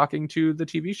talking to the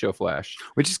TV show Flash,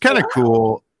 which is kind of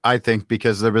cool, I think,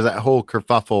 because there was that whole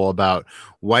kerfuffle about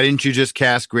why didn't you just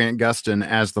cast Grant Gustin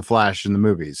as the Flash in the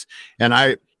movies? And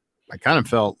I kind of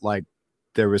felt like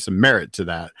there was some merit to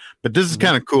that. But this is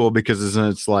kind of cool because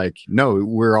it's like, no,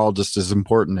 we're all just as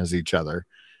important as each other.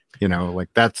 Like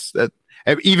that's that.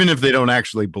 Even if they don't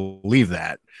actually believe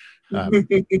that.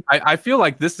 I feel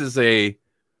like this is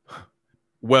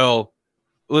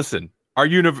listen, our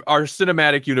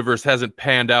cinematic universe hasn't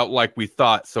panned out like we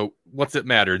thought, so what's it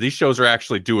matter? These shows are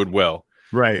actually doing well.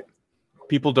 Right.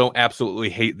 People don't absolutely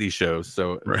hate these shows,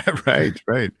 so right.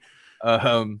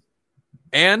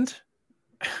 And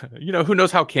who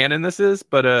knows how canon this is,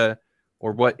 but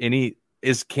or what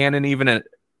is canon even a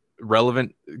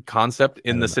relevant concept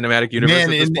in the cinematic universe?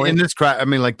 Man, in this I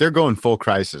mean, like they're going full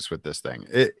Crisis with this thing.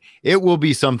 It will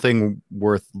be something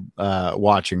worth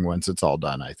watching once it's all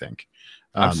done, I think.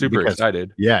 I'm super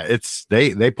excited. Yeah,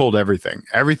 they pulled everything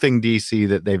DC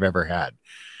that they've ever had.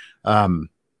 The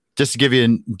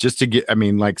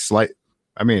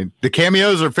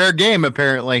cameos are fair game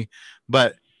apparently,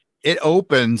 but it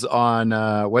opens on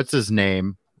what's his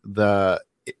name, the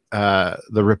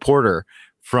reporter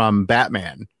from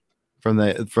Batman, from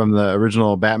the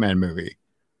original Batman movie.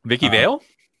 Vicky Vale?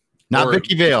 Not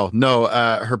Vicky Vale. No,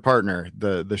 her partner,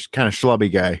 the kind of schlubby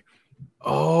guy.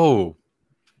 Oh.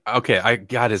 Okay, I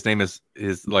got his name is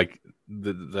like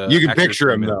the you can picture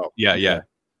him though. Yeah.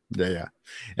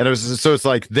 And it's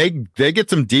like they get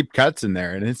some deep cuts in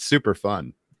there, and it's super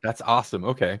fun. That's awesome.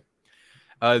 Okay,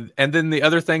 and then the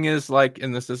other thing is like,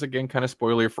 and this is again kind of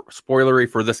spoilery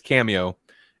for this cameo,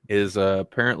 is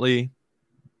apparently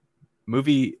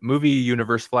movie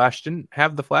universe Flash didn't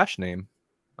have the Flash name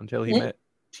until he met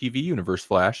TV universe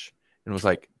Flash and was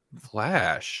like,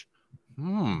 Flash.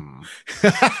 So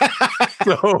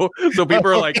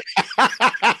people are like, did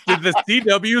the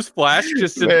CW's Flash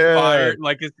just inspire?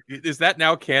 Like, is that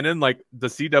now canon? Like, the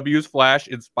CW's Flash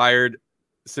inspired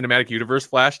cinematic universe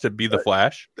Flash to be the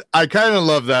Flash? I kind of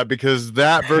love that because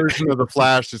that version of the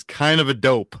Flash is kind of a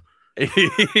dope.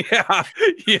 yeah,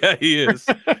 he is.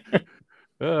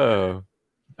 Oh,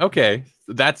 okay.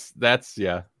 That's that.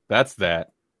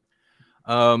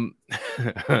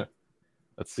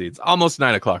 Let's see. It's almost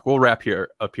 9:00. We'll wrap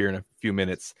up here in a few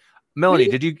minutes. Melanie,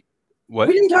 did you? What?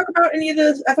 We didn't talk about any of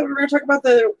the. I thought we were going to talk about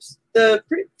the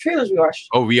trailers we watched.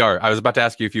 Oh, we are. I was about to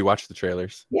ask you if you watched the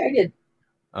trailers. Yeah, I did.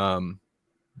 Well,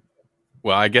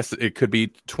 I guess it could be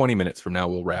 20 minutes from now.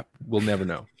 We'll wrap. We'll never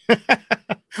know.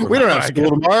 We don't have school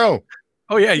tomorrow.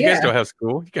 Oh yeah, you guys don't have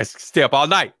school. You guys stay up all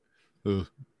night. Ugh,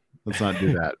 let's not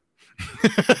do that.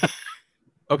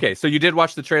 Okay, so you did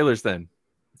watch the trailers then?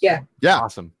 Yeah.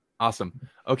 Awesome.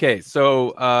 Okay,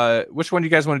 so which one do you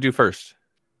guys want to do first?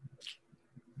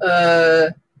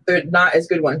 The not as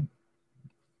good one.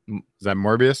 Is that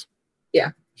Morbius?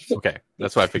 Yeah. Okay,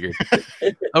 that's what I figured.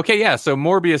 Okay, yeah. So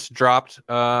Morbius dropped.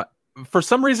 For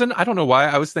some reason, I don't know why.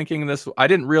 I was thinking this. I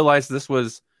didn't realize this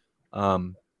was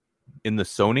in the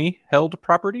Sony held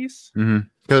properties.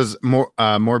 Because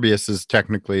Morbius is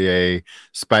technically a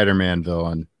Spider-Man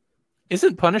villain.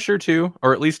 Isn't Punisher too,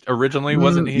 or at least originally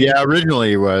wasn't he? Yeah, originally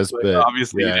he was, but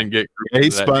obviously he didn't get.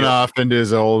 He spun off into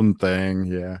his own thing.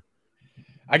 Yeah.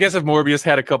 I guess if Morbius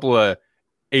had a couple of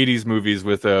 80s movies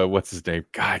with what's his name?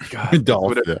 God.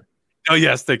 Dolph. Oh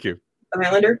yes, thank you.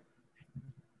 Highlander?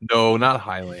 No, not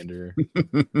Highlander.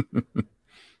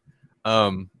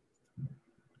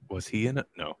 Was he in it?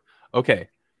 No. Okay.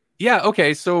 Yeah,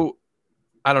 okay, so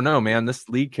I don't know, man. This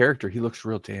lead character, he looks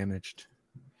real damaged.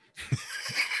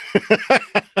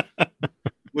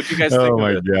 What do you guys think Oh of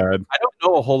my it? God. I don't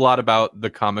know a whole lot about the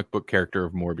comic book character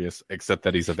of Morbius, except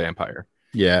that he's a vampire.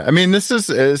 Yeah, I mean, it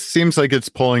seems like it's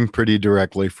pulling pretty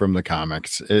directly from the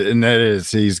comics, and that is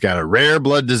he's got a rare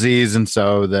blood disease, and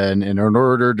so then in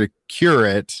order to cure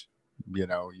it,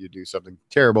 you do something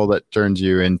terrible that turns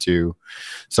you into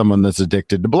someone that's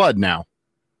addicted to blood now.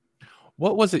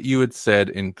 What was it you had said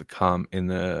in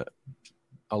the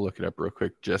I'll look it up real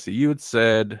quick, Jesse. You had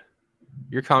said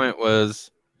your comment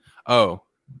was, oh,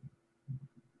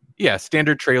 yeah,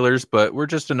 standard trailers, but we're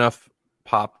just enough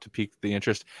pop to pique the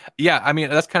interest. Yeah, I mean,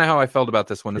 that's kind of how I felt about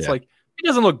this one. It's like, it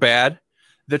doesn't look bad.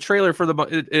 The trailer for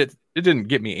it didn't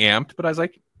get me amped, but I was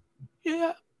like,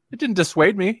 yeah, it didn't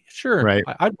dissuade me. Sure, right.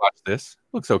 I'd watch this.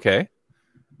 Looks okay.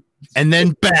 And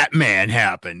then Batman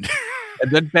happened. And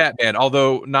then Batman,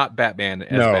 although not Batman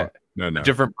as no. A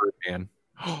different Birdman.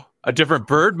 A different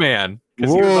Birdman.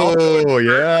 Whoa,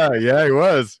 yeah, he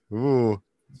was. Ooh.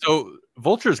 So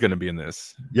Vulture's going to be in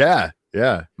this. Yeah.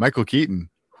 Michael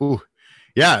Keaton. Ooh.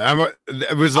 Yeah,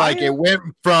 it was like it went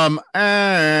from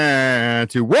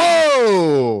to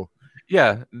whoa.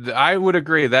 Yeah, I would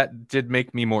agree. That did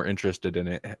make me more interested in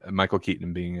it. Michael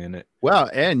Keaton being in it. Well,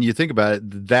 and you think about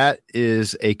it, that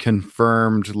is a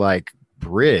confirmed like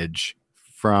bridge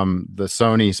from the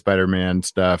Sony Spider-Man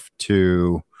stuff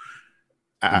to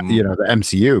the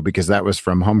MCU, because that was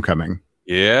from Homecoming.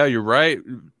 Yeah, you're right.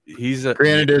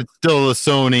 Granted, it's still a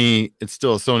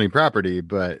Sony property,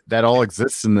 but that all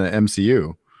exists in the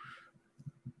MCU.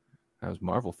 How does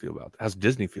Marvel feel about that? How's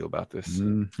Disney feel about this?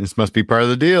 This must be part of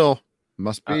the deal.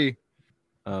 Must be.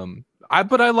 I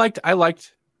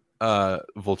liked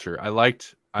Vulture. I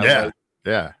liked him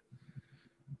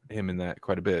in that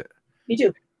quite a bit. Me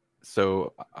too.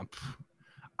 So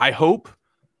I hope,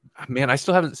 man, I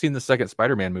still haven't seen the second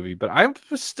Spider-Man movie, but I'm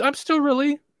still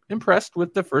really impressed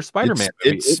with the first Spider-Man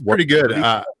movie. It's pretty good.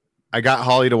 I got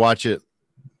Holly to watch it.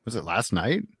 Was it last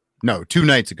night? No, 2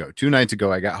 nights ago. 2 nights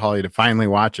ago, I got Holly to finally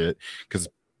watch it because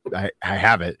I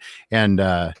have it,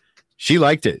 and she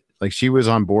liked it. Like, she was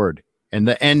on board. And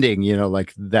the ending,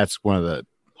 like, that's one of the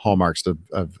hallmarks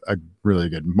of a really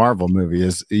good Marvel movie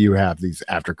is you have these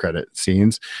after credit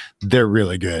scenes. They're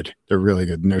really good.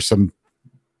 And there's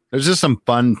just some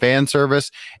fun fan service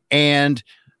and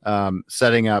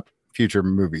setting up future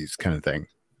movies kind of thing.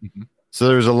 Mm-hmm. So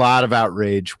there's a lot of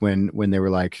outrage when they were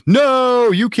like,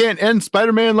 no, you can't end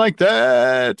Spider-Man like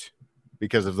that,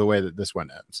 because of the way that this one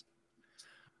ends.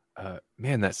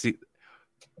 Man,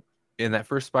 in that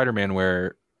first Spider-Man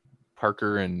where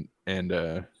Parker and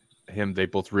him, they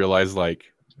both realize like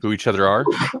who each other are.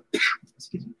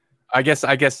 I guess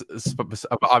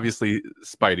obviously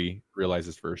Spidey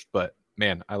realizes first, but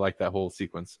man, I like that whole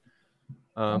sequence.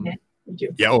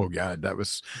 Yeah, oh god, that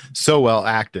was so well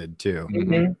acted too.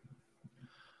 Mm-hmm.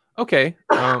 Okay,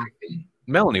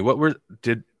 Melanie,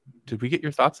 did we get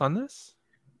your thoughts on this?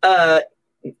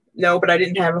 No, but I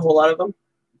didn't have a whole lot of them.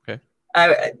 Okay,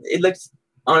 it looked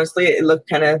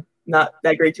kind of not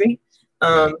that great to me.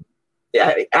 I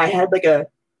had like a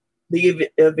League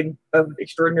of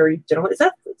Extraordinary Gentlemen. Is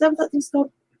that what that thing's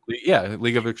called? Yeah,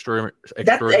 League of Extraordinary. I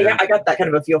got that kind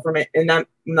of a feel from it, and I'm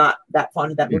not that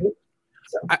fond of that movie.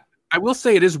 So. I will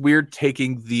say it is weird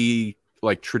taking the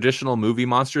like traditional movie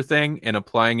monster thing and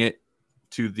applying the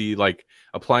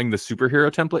superhero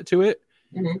template to it.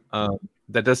 Mm-hmm.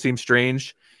 That does seem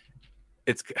strange.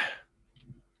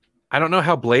 I don't know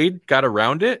how Blade got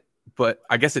around it, but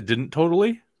I guess it didn't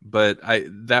totally. But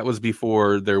that was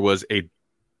before there was a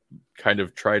kind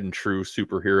of tried and true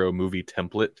superhero movie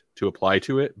template to apply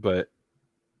to it. But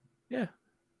yeah.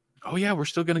 Oh yeah, we're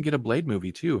still gonna get a Blade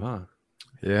movie too, huh?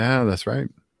 Yeah, that's right.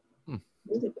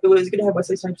 Was it going to have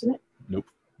Wesley Snipes in it? Nope.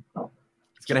 Oh.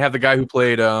 It's going to have the guy who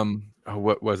played,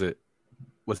 what was it?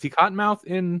 Was he Cottonmouth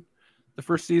in the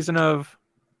first season of?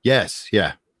 Yes,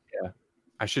 yeah. Yeah.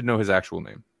 I should know his actual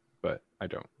name, but I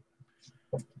don't.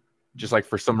 Just like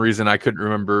for some reason, I couldn't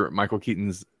remember Michael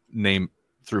Keaton's name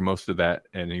through most of that,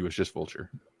 and he was just Vulture.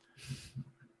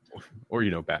 Or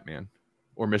Batman.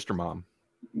 Or Mr. Mom.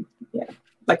 Yeah.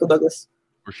 Michael Douglas.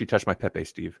 Or She Touched My Pepe,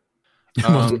 Steve.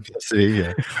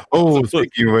 Yeah. Oh,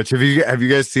 speaking of which, have you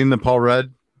guys seen the Paul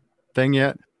Rudd thing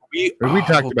yet? We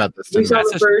talked about this. We saw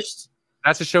the first.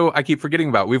 That's a show I keep forgetting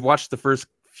about. We've watched the first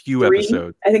few 3?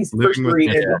 episodes. I think it's the first Living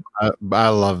with 3. Dead. I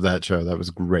love that show. That was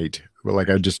great. Like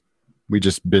we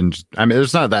just binged. I mean,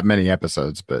 there's not that many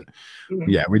episodes, but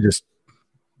yeah, we just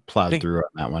plowed through on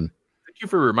that one. Thank you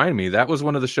for reminding me. That was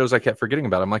one of the shows I kept forgetting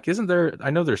about. I'm like, isn't there?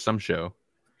 I know there's some show.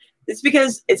 It's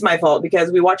because it's my fault,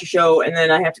 because we watch a show and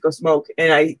then I have to go smoke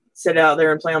and I sit out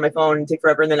there and play on my phone and take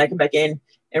forever, and then I come back in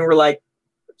and we're like,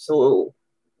 so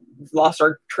we've lost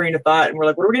our train of thought and we're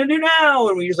like, what are we gonna do now?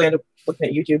 And we usually end up looking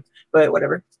at YouTube, but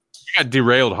whatever. You got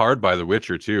derailed hard by The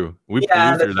Witcher too. We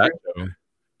Yeah, blew through that show.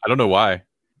 I don't know why.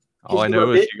 All I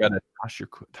know is you got to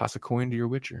toss a coin to your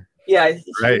Witcher. Yeah,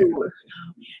 right.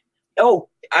 Oh,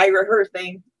 I heard a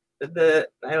thing. I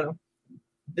don't know.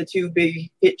 The 2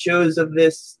 big hit shows of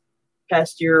this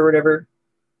past year or whatever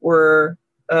were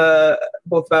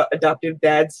both about adoptive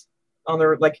dads on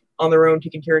their own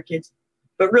taking care of kids.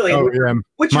 But really,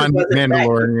 Witcher wasn't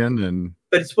Mandalorian,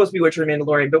 but it's supposed to be Witcher and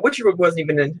Mandalorian. But Witcher wasn't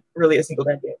even really a single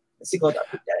dad yet. A single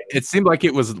adoptive dad. It seemed like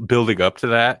it was building up to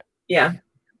that. Yeah.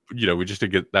 We just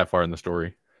didn't get that far in the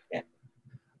story. Yeah.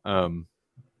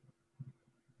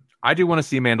 I do want to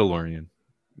see Mandalorian.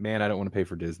 Man, I don't want to pay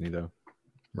for Disney though.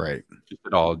 right? Just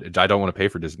at all. I don't want to pay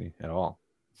for Disney at all.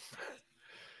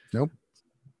 Nope.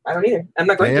 I don't either. I'm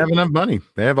not going They have enough money.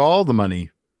 They have all the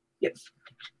money. Yep.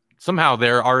 Somehow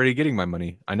they're already getting my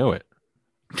money. I know it.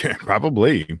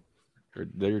 Probably.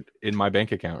 They're in my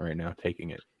bank account right now,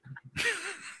 taking it.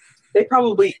 They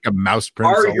probably A mouse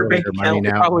print are all your over bank your money account.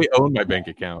 They now. probably own my bank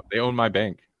account. They own my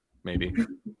bank, maybe.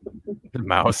 The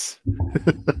mouse.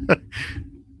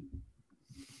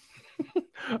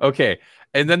 Okay.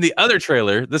 And then the other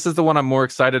trailer, this is the one I'm more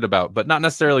excited about, but not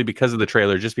necessarily because of the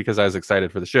trailer, just because I was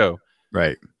excited for the show.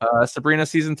 Right. Sabrina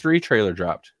season 3 trailer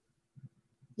dropped.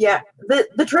 Yeah,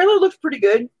 the trailer looks pretty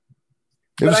good.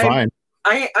 It was fine.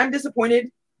 I'm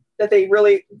disappointed that they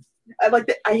really.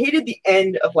 I hated the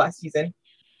end of last season,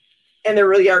 and they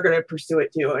really are going to pursue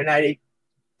it too. And I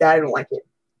don't like it.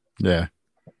 Yeah.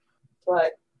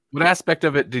 But what aspect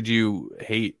of it did you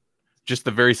hate? Just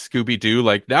the very Scooby-Doo,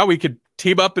 like now we could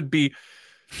team up and be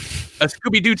a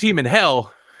Scooby-Doo team in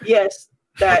hell. Yes,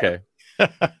 that. Okay.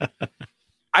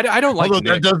 I don't like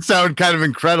Although Nick. that does sound kind of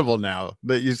incredible now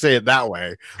that you say it that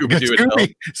way.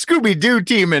 Scooby-Doo Scooby-Doo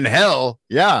team in hell.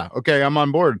 Yeah. Okay. I'm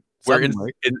on board. Where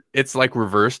it's like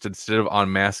reversed. Instead of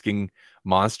unmasking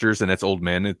monsters and it's old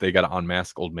men, they got to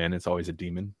unmask old men. It's always a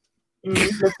demon.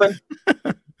 That's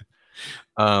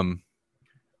fun.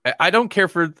 I don't care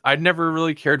for. I never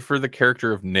really cared for the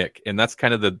character of Nick, and that's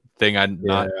kind of the thing I'm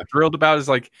not thrilled about. Is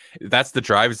like that's the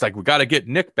drive. It's like we got to get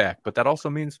Nick back, but that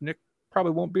also means Nick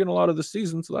probably won't be in a lot of the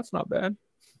season, so that's not bad.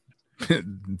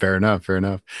 Fair enough.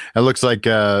 It looks like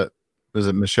was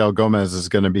it Michelle Gomez is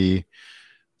going to be,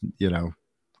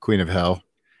 Queen of Hell.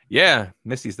 Yeah,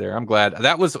 Missy's there. I'm glad.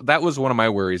 That was one of my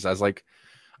worries. I was like,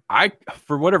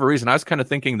 for whatever reason, I was kind of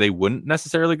thinking they wouldn't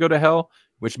necessarily go to hell,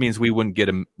 which means we wouldn't get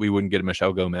a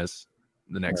Michelle Gomez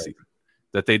the next season.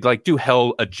 That they'd like do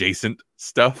hell adjacent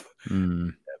stuff,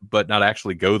 but not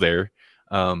actually go there.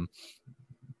 But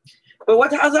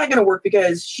how's that going to work?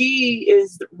 Because she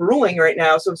is ruling right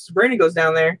now. So if Sabrina goes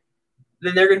down there,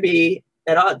 then they're going to be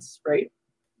at odds, right?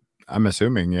 I'm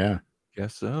assuming, yeah.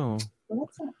 Guess so. Well,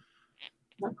 that's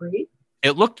not great.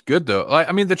 It looked good though.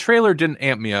 I mean, the trailer didn't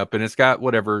amp me up, and it's got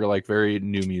whatever like very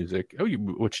new music.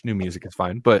 Which new music is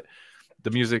fine, but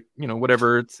the music,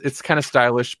 whatever. It's kind of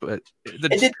stylish, but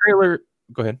the trailer.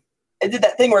 Go ahead. It did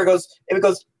that thing where it goes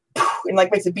and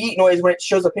like makes a beat noise when it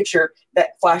shows a picture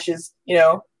that flashes.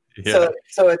 Yeah. So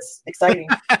it's exciting.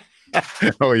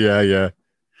 Oh yeah.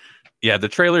 The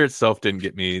trailer itself didn't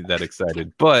get me that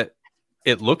excited, but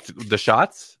it looked good.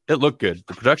 The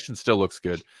production still looks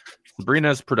good.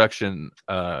 Sabrina's production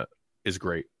is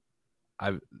great.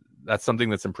 That's something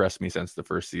that's impressed me since the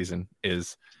first season.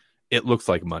 Is it looks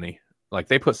like money? Like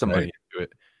they put some money into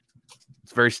it.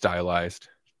 It's very stylized.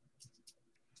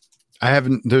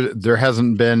 There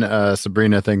hasn't been a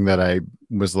Sabrina thing that I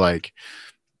was like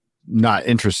not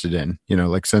interested in,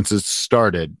 like since it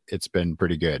started, it's been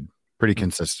pretty good, pretty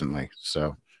consistently.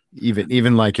 So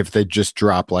even like if they just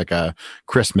drop like a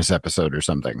Christmas episode or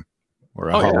something or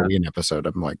a Halloween episode,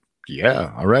 I'm like,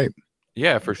 yeah, all right.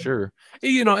 Yeah, for sure.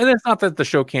 And it's not that the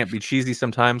show can't be cheesy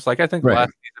sometimes. Like I think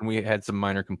last season we had some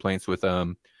minor complaints with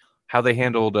how they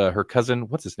handled her cousin.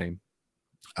 What's his name?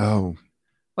 Oh,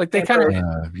 like they kind of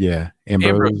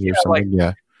Ambrose or something.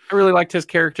 I really liked his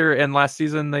character, and last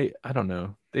season I don't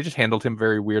know, they just handled him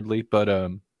very weirdly. But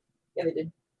they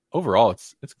did. Overall,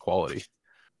 it's quality.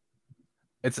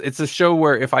 It's a show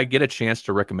where if I get a chance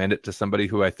to recommend it to somebody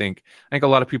who I think a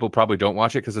lot of people probably don't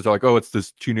watch it because it's like, oh, it's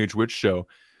this teenage witch show.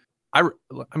 I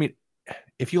mean,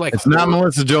 if you like, It's not horror-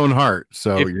 Melissa Joan Hart,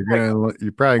 so If you're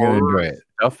you probably gonna horror enjoy it.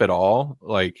 stuff at all,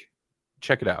 like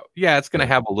check it out. Yeah, it's gonna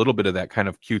have a little bit of that kind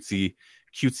of cutesy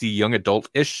young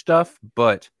adult-ish stuff,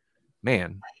 but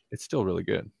man, it's still really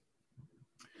good.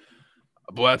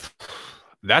 But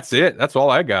that's it. That's all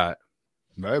I got.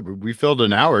 Right, we filled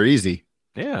an hour easy.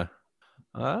 Yeah.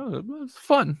 It was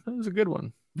fun. It was a good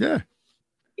one. Yeah.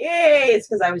 Yay! It's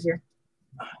because I was here.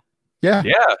 Yeah.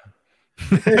 Yeah.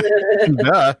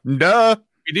 Duh.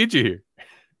 We need you here.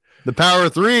 The power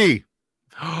of 3.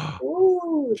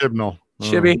 Ooh. Chibnall.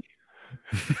 Chibi.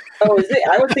 Oh, is it?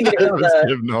 I was thinking It of was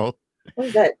Chibnall. what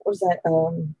was that? What was that?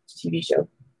 TV show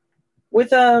with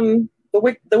the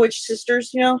witch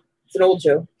sisters. You know, it's an old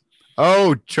show.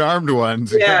 Oh, Charmed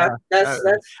Ones. Yeah, that's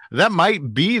That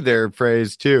might be their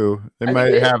phrase too. They I might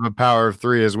think it is. have a power of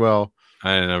 3 as well.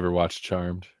 I never watched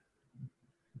Charmed.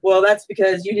 well, that's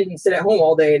because you didn't sit at home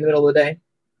all day in the middle of the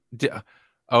day.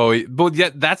 But yeah,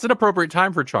 that's an appropriate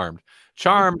time for Charmed.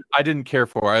 Charmed, I didn't care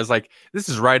for. I was like, this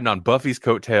is riding on Buffy's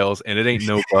coattails, and it ain't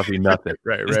no Buffy nothing.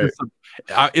 Right.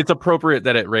 It's appropriate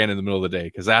that it ran in the middle of the day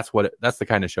because that's the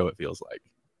kind of show it feels like.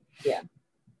 Yeah.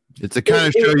 It's the kind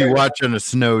of It show was you very- watch on a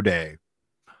snow day,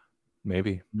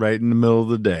 Maybe. right in the middle of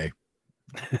the day.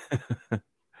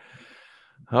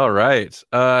 All right.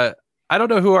 I don't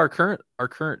know who our current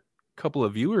couple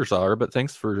of viewers are, but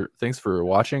thanks for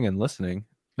watching and listening.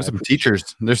 There's some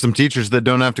teachers. There's some teachers that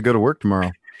don't have to go to work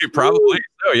tomorrow. Probably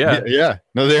so. Yeah. Yeah.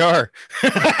 No, they are.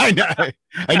 I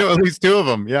know at least 2 of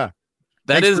them. Yeah.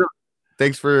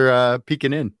 Thanks for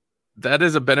peeking in. That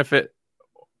is a benefit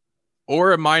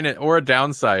or a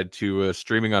downside to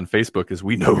streaming on Facebook is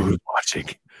we know who's watching.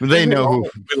 They know who.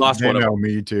 We lost They one of know them.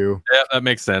 me too. Yeah, that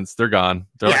makes sense. They're gone.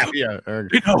 They're like, Yeah.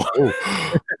 we know.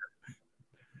 Oh.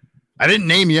 I didn't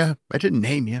name you.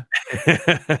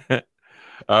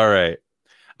 All right.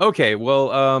 Okay.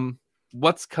 Well,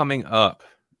 what's coming up?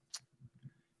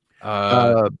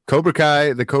 Cobra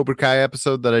Kai, the Cobra Kai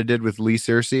episode that I did with Lee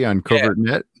Searcy on Covert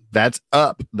Net, that's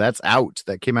up. That's out.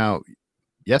 That came out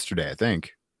yesterday, I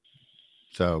think.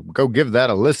 So go give that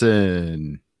a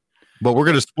listen. But we're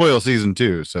going to spoil season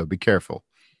 2, so be careful.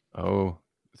 Oh,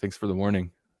 thanks for the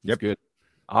warning. Yep. Good.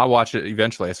 I'll watch it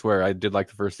eventually. I swear. I did like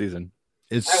the first season.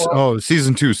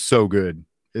 Season 2 is so good.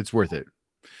 It's worth it.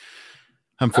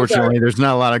 Unfortunately, there's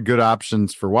not a lot of good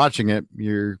options for watching it.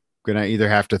 You're going to either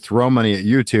have to throw money at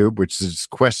YouTube, which is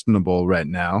questionable right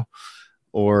now,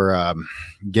 or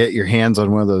get your hands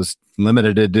on one of those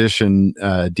limited edition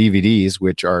DVDs,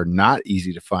 which are not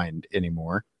easy to find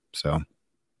anymore. So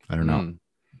I don't know.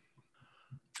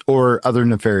 Or other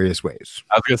nefarious ways.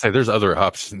 I was going to say there's other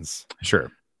options.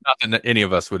 Sure. Not that any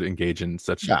of us would engage in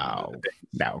such. No,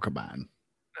 come on.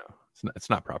 No, it's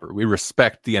not proper. We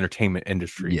respect the entertainment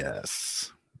industry.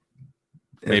 Yes.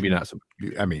 Maybe not so.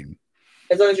 I mean,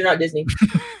 As long as you're not Disney.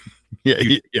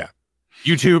 yeah.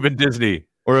 YouTube and Disney.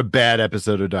 Or a bad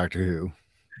episode of Doctor Who.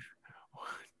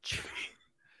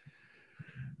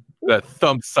 The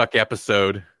Thumbsuck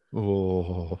episode.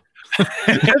 Oh.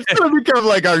 It's going to become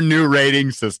like our new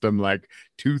rating system, like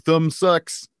 2 thumbs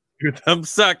sucks.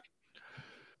 Thumbsuck.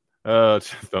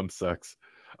 Thumbsucks.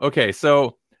 Okay,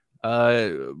 so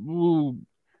Grawlix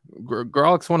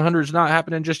 100 is not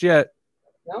happening just yet.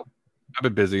 No. I've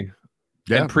been busy.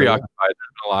 Yeah, and preoccupied.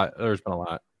 There's been a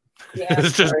lot. Yeah,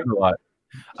 It's just sorry. been a lot.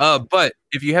 But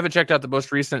if you haven't checked out the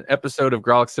most recent episode of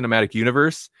Grawlix Cinematic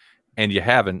Universe, and you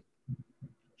haven't,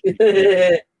 How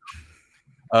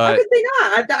could they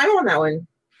not? I'm on that one.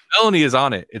 Melanie is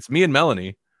on it. It's me and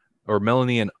Melanie, or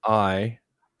Melanie and I.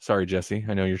 Sorry, Jesse.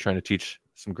 I know you're trying to teach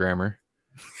some grammar.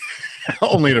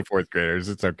 Only to 4th graders.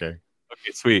 It's okay.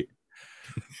 Okay, sweet.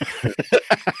 Me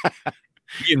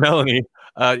and Melanie.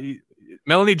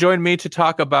 Melanie joined me to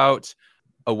talk about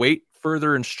Await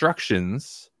Further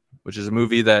Instructions, which is a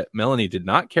movie that Melanie did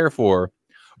not care for,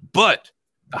 but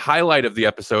the highlight of the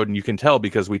episode, and you can tell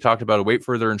because we talked about Await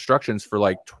Further Instructions for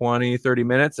like 20, 30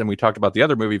 minutes, and we talked about the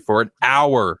other movie for an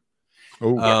hour.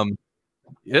 Oh,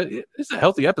 It's a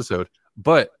healthy episode,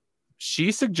 but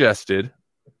she suggested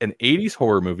an 80s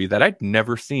horror movie that I'd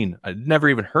never seen. I'd never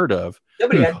even heard of.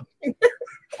 Nobody had.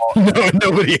 no,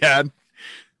 nobody had.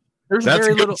 There's That's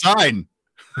very a good little. sign.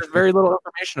 There's very little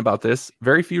information about this.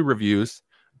 Very few reviews.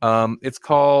 It's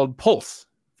called Pulse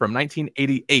from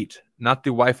 1988, not the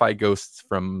Wi-Fi ghosts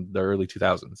from the early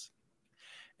 2000s.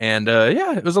 And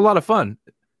it was a lot of fun.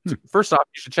 First off,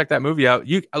 you should check that movie out.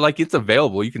 It's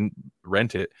available. You can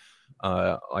rent it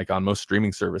like on most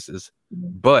streaming services.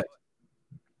 But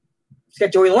It's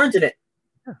got Joey Lawrence in it.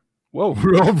 whoa,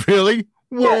 Oh, really?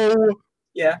 Whoa.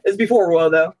 Yeah, it's before Will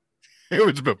though. It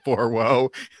was before.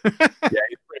 Whoa.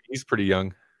 he's pretty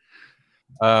young.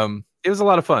 It was a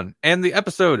lot of fun, and the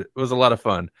episode was a lot of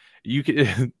fun. You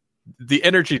could, the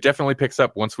energy definitely picks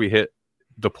up once we hit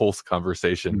the Pulse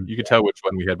conversation. You could tell which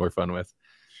one we had more fun with.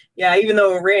 Yeah, even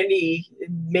though Randy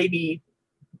maybe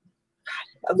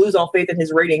lose all faith in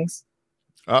his ratings.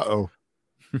 Uh-oh.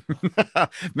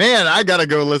 Man, I gotta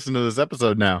go listen to this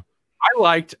episode now. I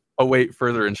liked await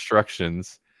further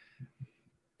instructions.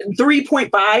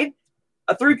 3.5,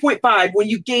 a 3.5 when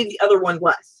you gave the other one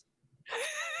less.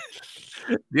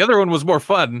 The other one was more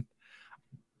fun.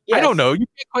 Yes. I don't know. You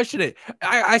can't question it.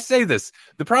 I say this.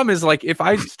 The problem is, like, if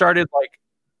I started,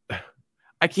 like,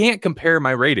 I can't compare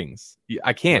my ratings.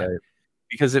 I can't. Right.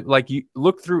 Because it, like, you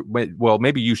look through, well,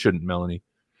 maybe you shouldn't, Melanie.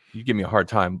 You give me a hard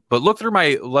time. But look through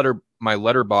my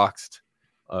letterboxed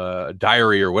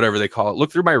diary or whatever they call it.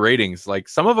 Look through my ratings. Like,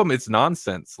 some of them, it's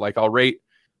nonsense. Like, I'll rate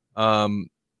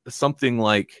something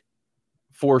like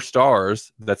 4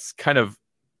 stars that's kind of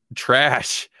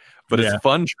trash, but it's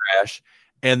fun trash.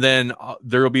 And then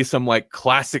there will be some like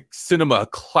classic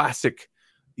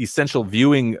essential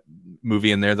viewing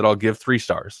movie in there that I'll give 3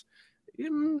 stars.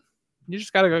 You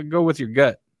just gotta go with your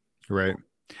gut, right?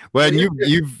 Well, and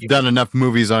you've done enough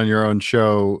movies on your own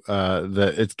show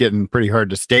that it's getting pretty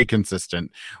hard to stay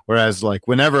consistent. Whereas, like,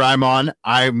 whenever I'm on,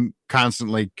 I'm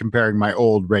constantly comparing my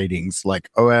old ratings. Like,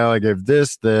 oh well, I gave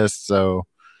this, so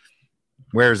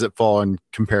where does it fall in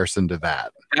comparison to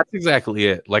that? That's exactly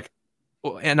it. Like.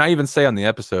 And I even say on the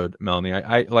episode, Melanie,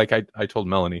 I told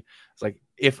Melanie, it's like,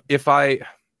 if I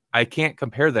can't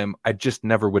compare them, I just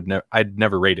I'd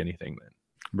never rate anything then.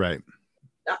 Right.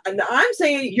 I'm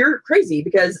saying you're crazy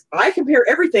because I compare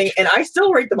everything and I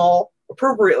still rate them all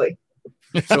appropriately.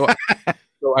 So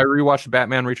I rewatched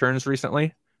Batman Returns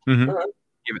recently. Mm-hmm.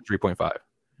 Give it 3.5.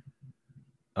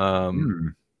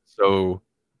 So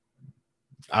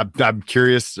I'm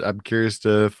curious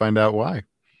to find out why.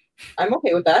 I'm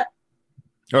okay with that.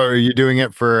 Or are you doing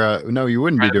it for no, you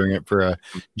wouldn't be doing it for a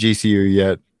GCU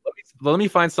yet. Let me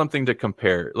find something to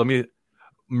compare.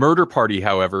 Murder Party,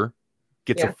 however,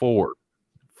 gets a 4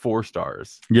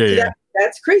 stars. Yeah.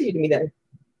 That's crazy to me then.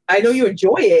 I know you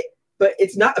enjoy it, but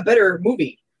it's not a better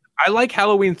movie. I like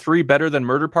Halloween 3 better than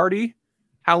Murder Party.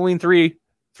 Halloween 3,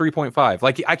 3.5.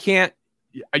 Like, I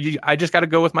just got to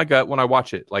go with my gut when I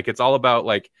watch it. Like, it's all about,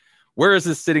 like, where is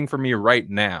this sitting for me right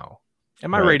now?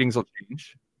 And my ratings will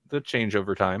change. They'll change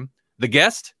over time. The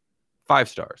Guest, 5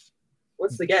 stars.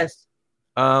 What's The Guest?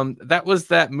 That was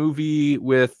that movie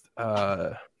with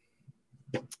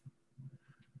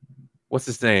what's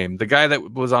his name? The guy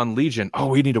that was on Legion. Oh,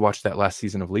 we need to watch that last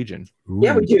season of Legion. Ooh,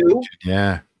 yeah, we do.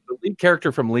 Yeah. The lead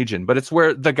character from Legion, but it's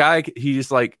where the guy, he's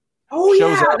like,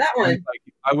 shows up that one. Like,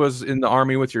 I was in the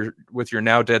army with your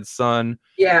now dead son.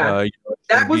 Yeah.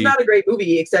 That was not a great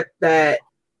movie, except that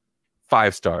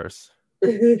 5 stars.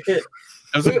 It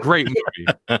was a great movie.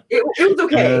 It was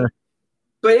okay,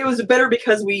 but it was better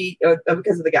because of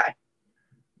the guy.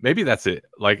 Maybe that's it.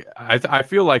 Like, I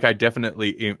feel like I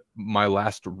definitely, my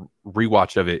last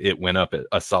rewatch of it went up at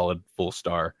a solid full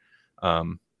star.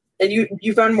 And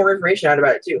you found more information out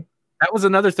about it too. That was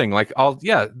another thing. Like,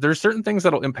 there's certain things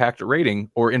that'll impact a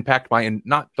rating or impact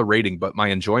not the rating, but my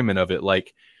enjoyment of it.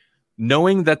 Like,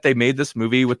 knowing that they made this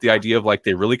movie with the idea of, like,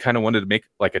 they really kind of wanted to make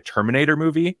like a Terminator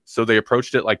movie. So they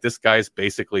approached it like, this guy's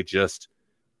basically just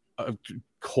a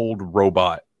cold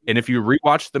robot. And if you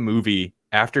rewatch the movie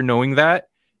after knowing that,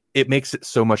 it makes it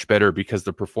so much better because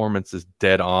the performance is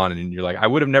dead on. And you're like, I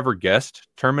would have never guessed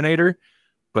Terminator,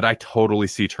 but I totally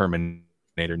see Terminator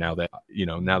now that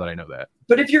I know that.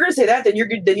 But if you're going to say that, then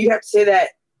you have to say that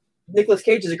Nicolas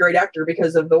Cage is a great actor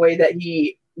because of the way that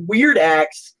he weird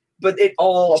acts, but it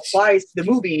all applies to the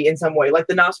movie in some way, like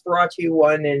the Nosferatu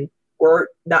one, or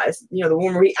not, the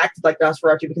one where he acted like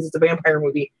Nosferatu because it's a vampire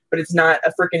movie, but it's not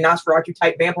a freaking Nosferatu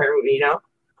type vampire movie,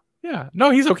 Yeah,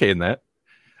 no, he's okay in that.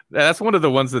 That's one of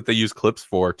the ones that they use clips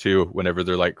for too, whenever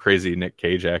they're like crazy Nick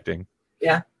Cage acting.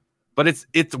 Yeah, but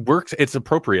it works. It's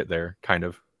appropriate there, kind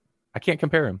of. I can't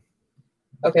compare him.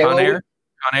 Okay, Con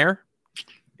Air,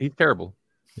 he's terrible.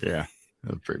 Yeah,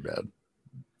 that's pretty bad.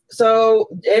 So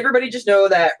everybody just know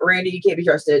that Randy can't be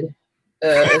trusted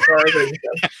as far as ratings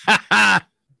go.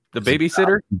 The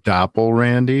Babysitter? Doppel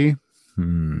Randy?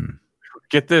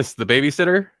 Get this, The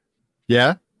Babysitter?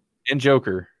 Yeah. And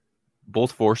Joker.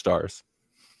 Both 4 stars.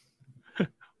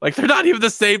 Like, they're not even the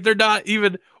same. They're not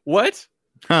even... What?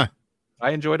 Huh. I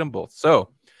enjoyed them both.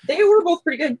 So... They were both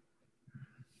pretty good.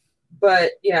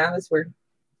 But, yeah, that's weird.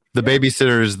 The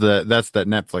Babysitter is that's that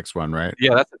Netflix one, right?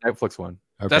 Yeah, that's the Netflix one.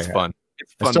 Okay. That's fun.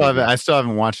 It's fun. I still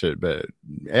haven't watched it, but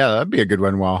yeah, that'd be a good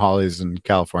one while Holly's in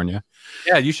California.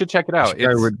 Yeah, you should check it out.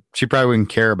 She probably wouldn't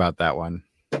care about that one.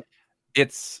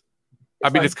 It's I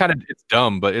mean, it's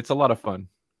dumb, but it's a lot of fun.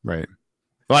 Right.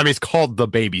 Well, I mean, it's called The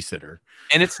Babysitter.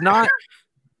 And it's not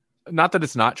that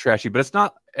it's not trashy, but it's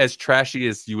not as trashy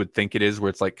as you would think it is, where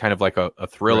it's like kind of like a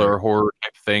thriller horror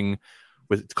type thing.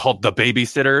 It's called The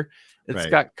Babysitter. It's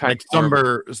got kind of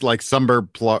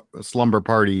slumber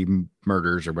party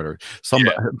murders or whatever.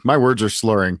 My words are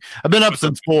slurring. I've been up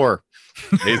since 4.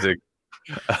 Amazing.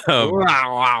 It's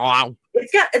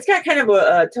got kind of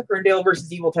a Tucker and Dale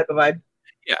versus Evil type of vibe.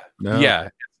 Yeah. No. Yeah.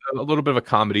 It's a little bit of a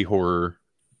comedy horror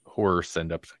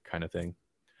send up kind of thing.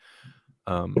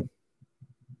 And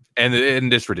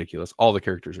it's ridiculous. All the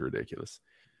characters are ridiculous.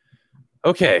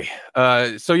 Okay.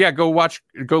 So yeah, go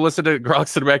listen to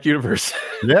Grawlix Cinematic Universe.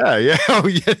 Yeah. Oh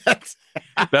yeah.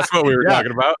 That's what we were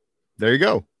talking about. There you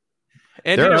go.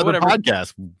 And there are other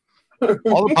podcasts.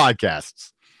 All the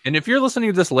podcasts. And if you're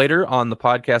listening to this later on the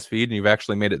podcast feed and you've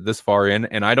actually made it this far in,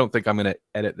 and I don't think I'm going to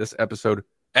edit this episode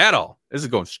at all. This is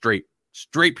going straight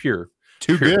pure.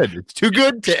 Too good. It's too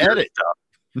good to edit.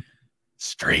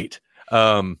 Straight.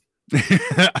 2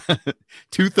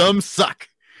 thumbs suck.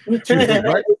 Let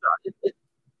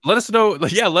us know.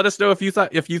 Yeah, let us know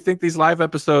if you think these live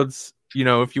episodes,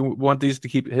 if you want these to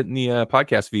keep hitting the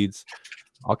podcast feeds.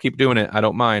 I'll keep doing it. I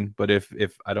don't mind. But if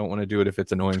I don't want to do it, if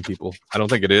it's annoying people, I don't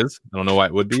think it is. I don't know why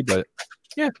it would be, but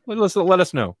yeah, let us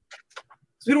know.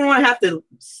 So we don't want to have to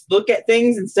look at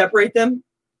things and separate them.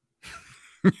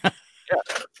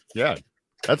 Yeah.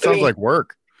 That sounds like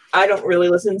work. I don't really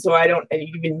listen, so I don't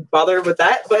even bother with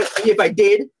that. But if I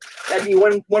did, that'd be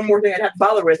one more thing I'd have to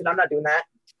bother with, and I'm not doing that.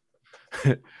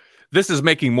 This is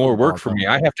making more work for me.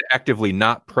 I have to actively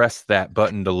not press that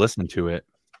button to listen to it.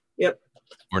 Yep.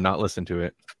 Or not listen to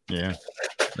it. Yeah.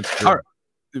 All right.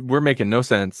 We're making no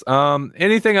sense.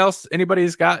 Anything else? Anybody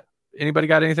got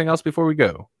anything else before we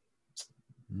go?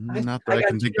 Not that I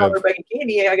can think of. Bag of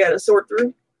candy I got to sort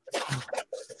through.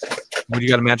 What, you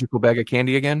got a magical bag of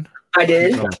candy again? I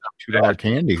did. $2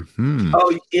 candy.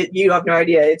 Oh, you have no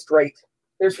idea. It's great.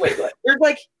 There's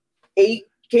like 8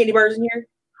 candy bars in here.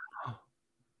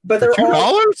 But they're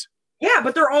 $2? Yeah,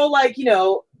 but they're all like,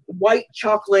 white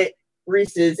chocolate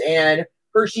Reese's and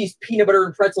Hershey's peanut butter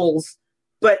and pretzels.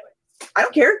 But I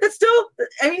don't care. That's still,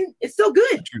 it's still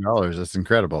good. $2. That's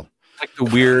incredible. Like the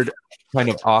weird kind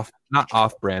of not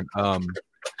off-brand,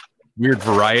 weird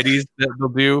varieties that they'll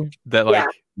do that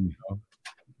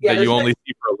that you only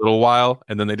see for a little while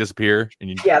and then they disappear.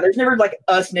 There's never like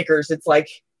a Snickers. It's like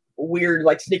weird,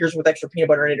 like Snickers with extra peanut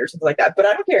butter in it or something like that. But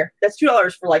I don't care. That's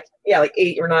 $2 for like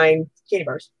 8 or 9 candy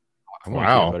bars.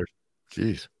 Wow.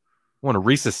 Jeez. I want a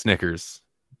Reese's Snickers.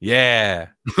 Yeah.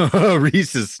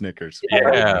 Reese's Snickers.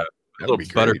 Yeah. A little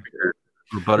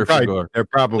Butterfinger. They're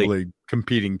probably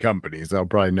competing companies. That'll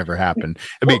probably never happen.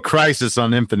 It'd be Crisis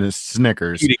on Infinite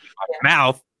Snickers. My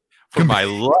mouth for my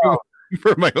love.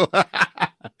 For my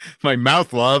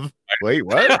mouth love. Wait,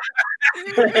 what?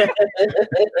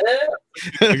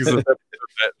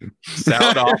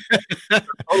 Sound off.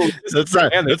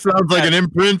 That sounds like an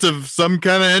imprint of some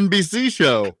kind of NBC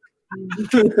show.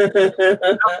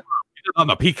 On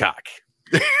the Peacock.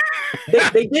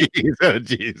 They did.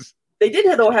 Jeez. They did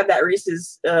have that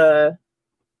Reese's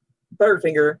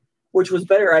Butterfinger, which was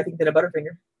better, I think, than a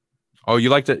Butterfinger. Oh, you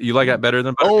liked it? You like that better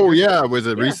than Butterfinger? Oh yeah, was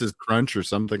it Reese's Crunch or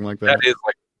something like that? That is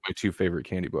like my 2 favorite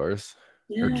candy bars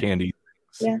or candy.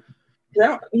 Yeah,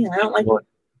 I don't like it.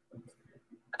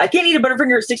 I can't eat a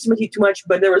Butterfinger; it sticks to my teeth too much.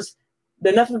 But there was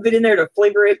enough of it in there to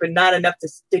flavor it, but not enough to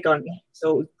stick on me.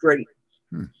 So it was great.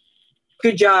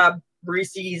 Good job,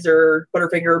 Reese's or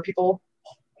Butterfinger people.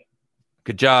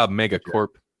 Good job, Mega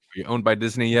Corp. Are you owned by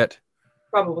Disney yet?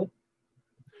 Probably.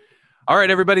 All right,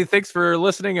 everybody. Thanks for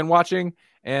listening and watching.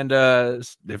 And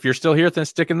if you're still here, then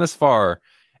sticking this far.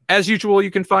 As usual,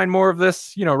 you can find more of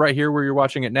this, right here where you're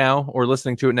watching it now or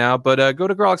listening to it now. But go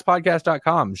to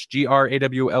grawlixpodcast.com. It's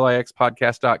GRAWLIX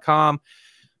podcast.com.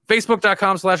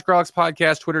 Facebook.com/Grawlix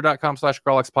podcast.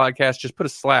 Twitter.com/Grawlix podcast. Just put a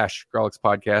 /Grawlix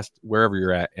podcast wherever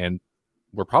you're at. And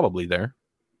we're probably there.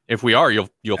 If we are, you'll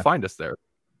find us there.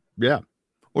 Yeah.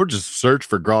 Or just search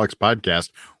for Grawlix podcast.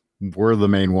 We're the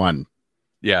main one.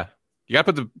 Yeah. You got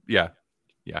to put Yeah,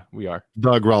 we are.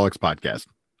 The Grawlix podcast.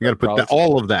 You got to put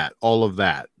all of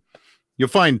that. You'll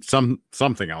find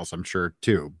something else, I'm sure,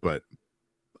 too, but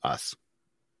us.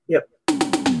 Yep.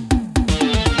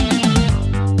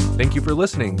 Thank you for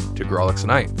listening to Grawlix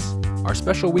Nights, our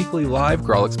special weekly live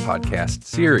Grawlix podcast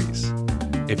series.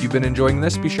 If you've been enjoying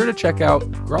this, be sure to check out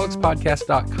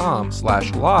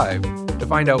grawlixpodcast.com/live to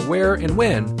find out where and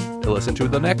when to listen to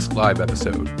the next live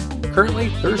episode. Currently,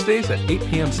 Thursdays at 8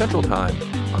 p.m. Central Time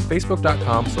on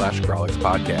Facebook.com/Grawlix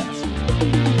podcast.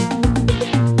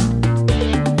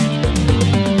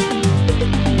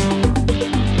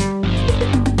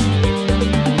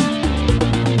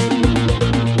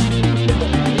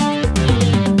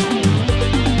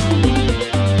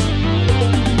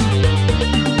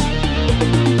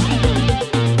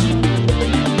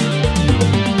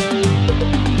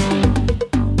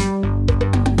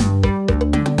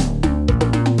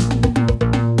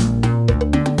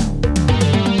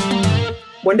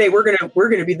 One day we're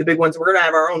gonna be the big ones. We're gonna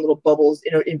have our own little bubbles,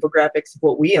 infographics of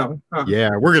what we own. Huh? Yeah,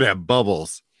 we're gonna have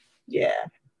bubbles. Yeah.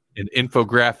 And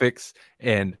infographics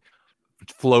and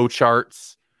flow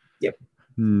charts. Yep.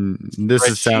 This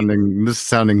is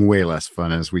sounding way less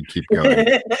fun as we keep going.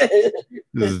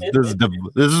 This is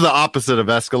the opposite of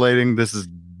escalating. This is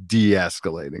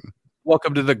de-escalating.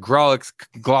 Welcome to the Grolix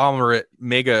conglomerate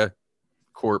mega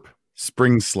corp.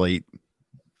 Spring Slate.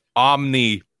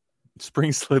 Omni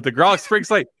Spring Slate. The Grolix Spring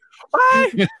Slate.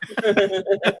 Bye.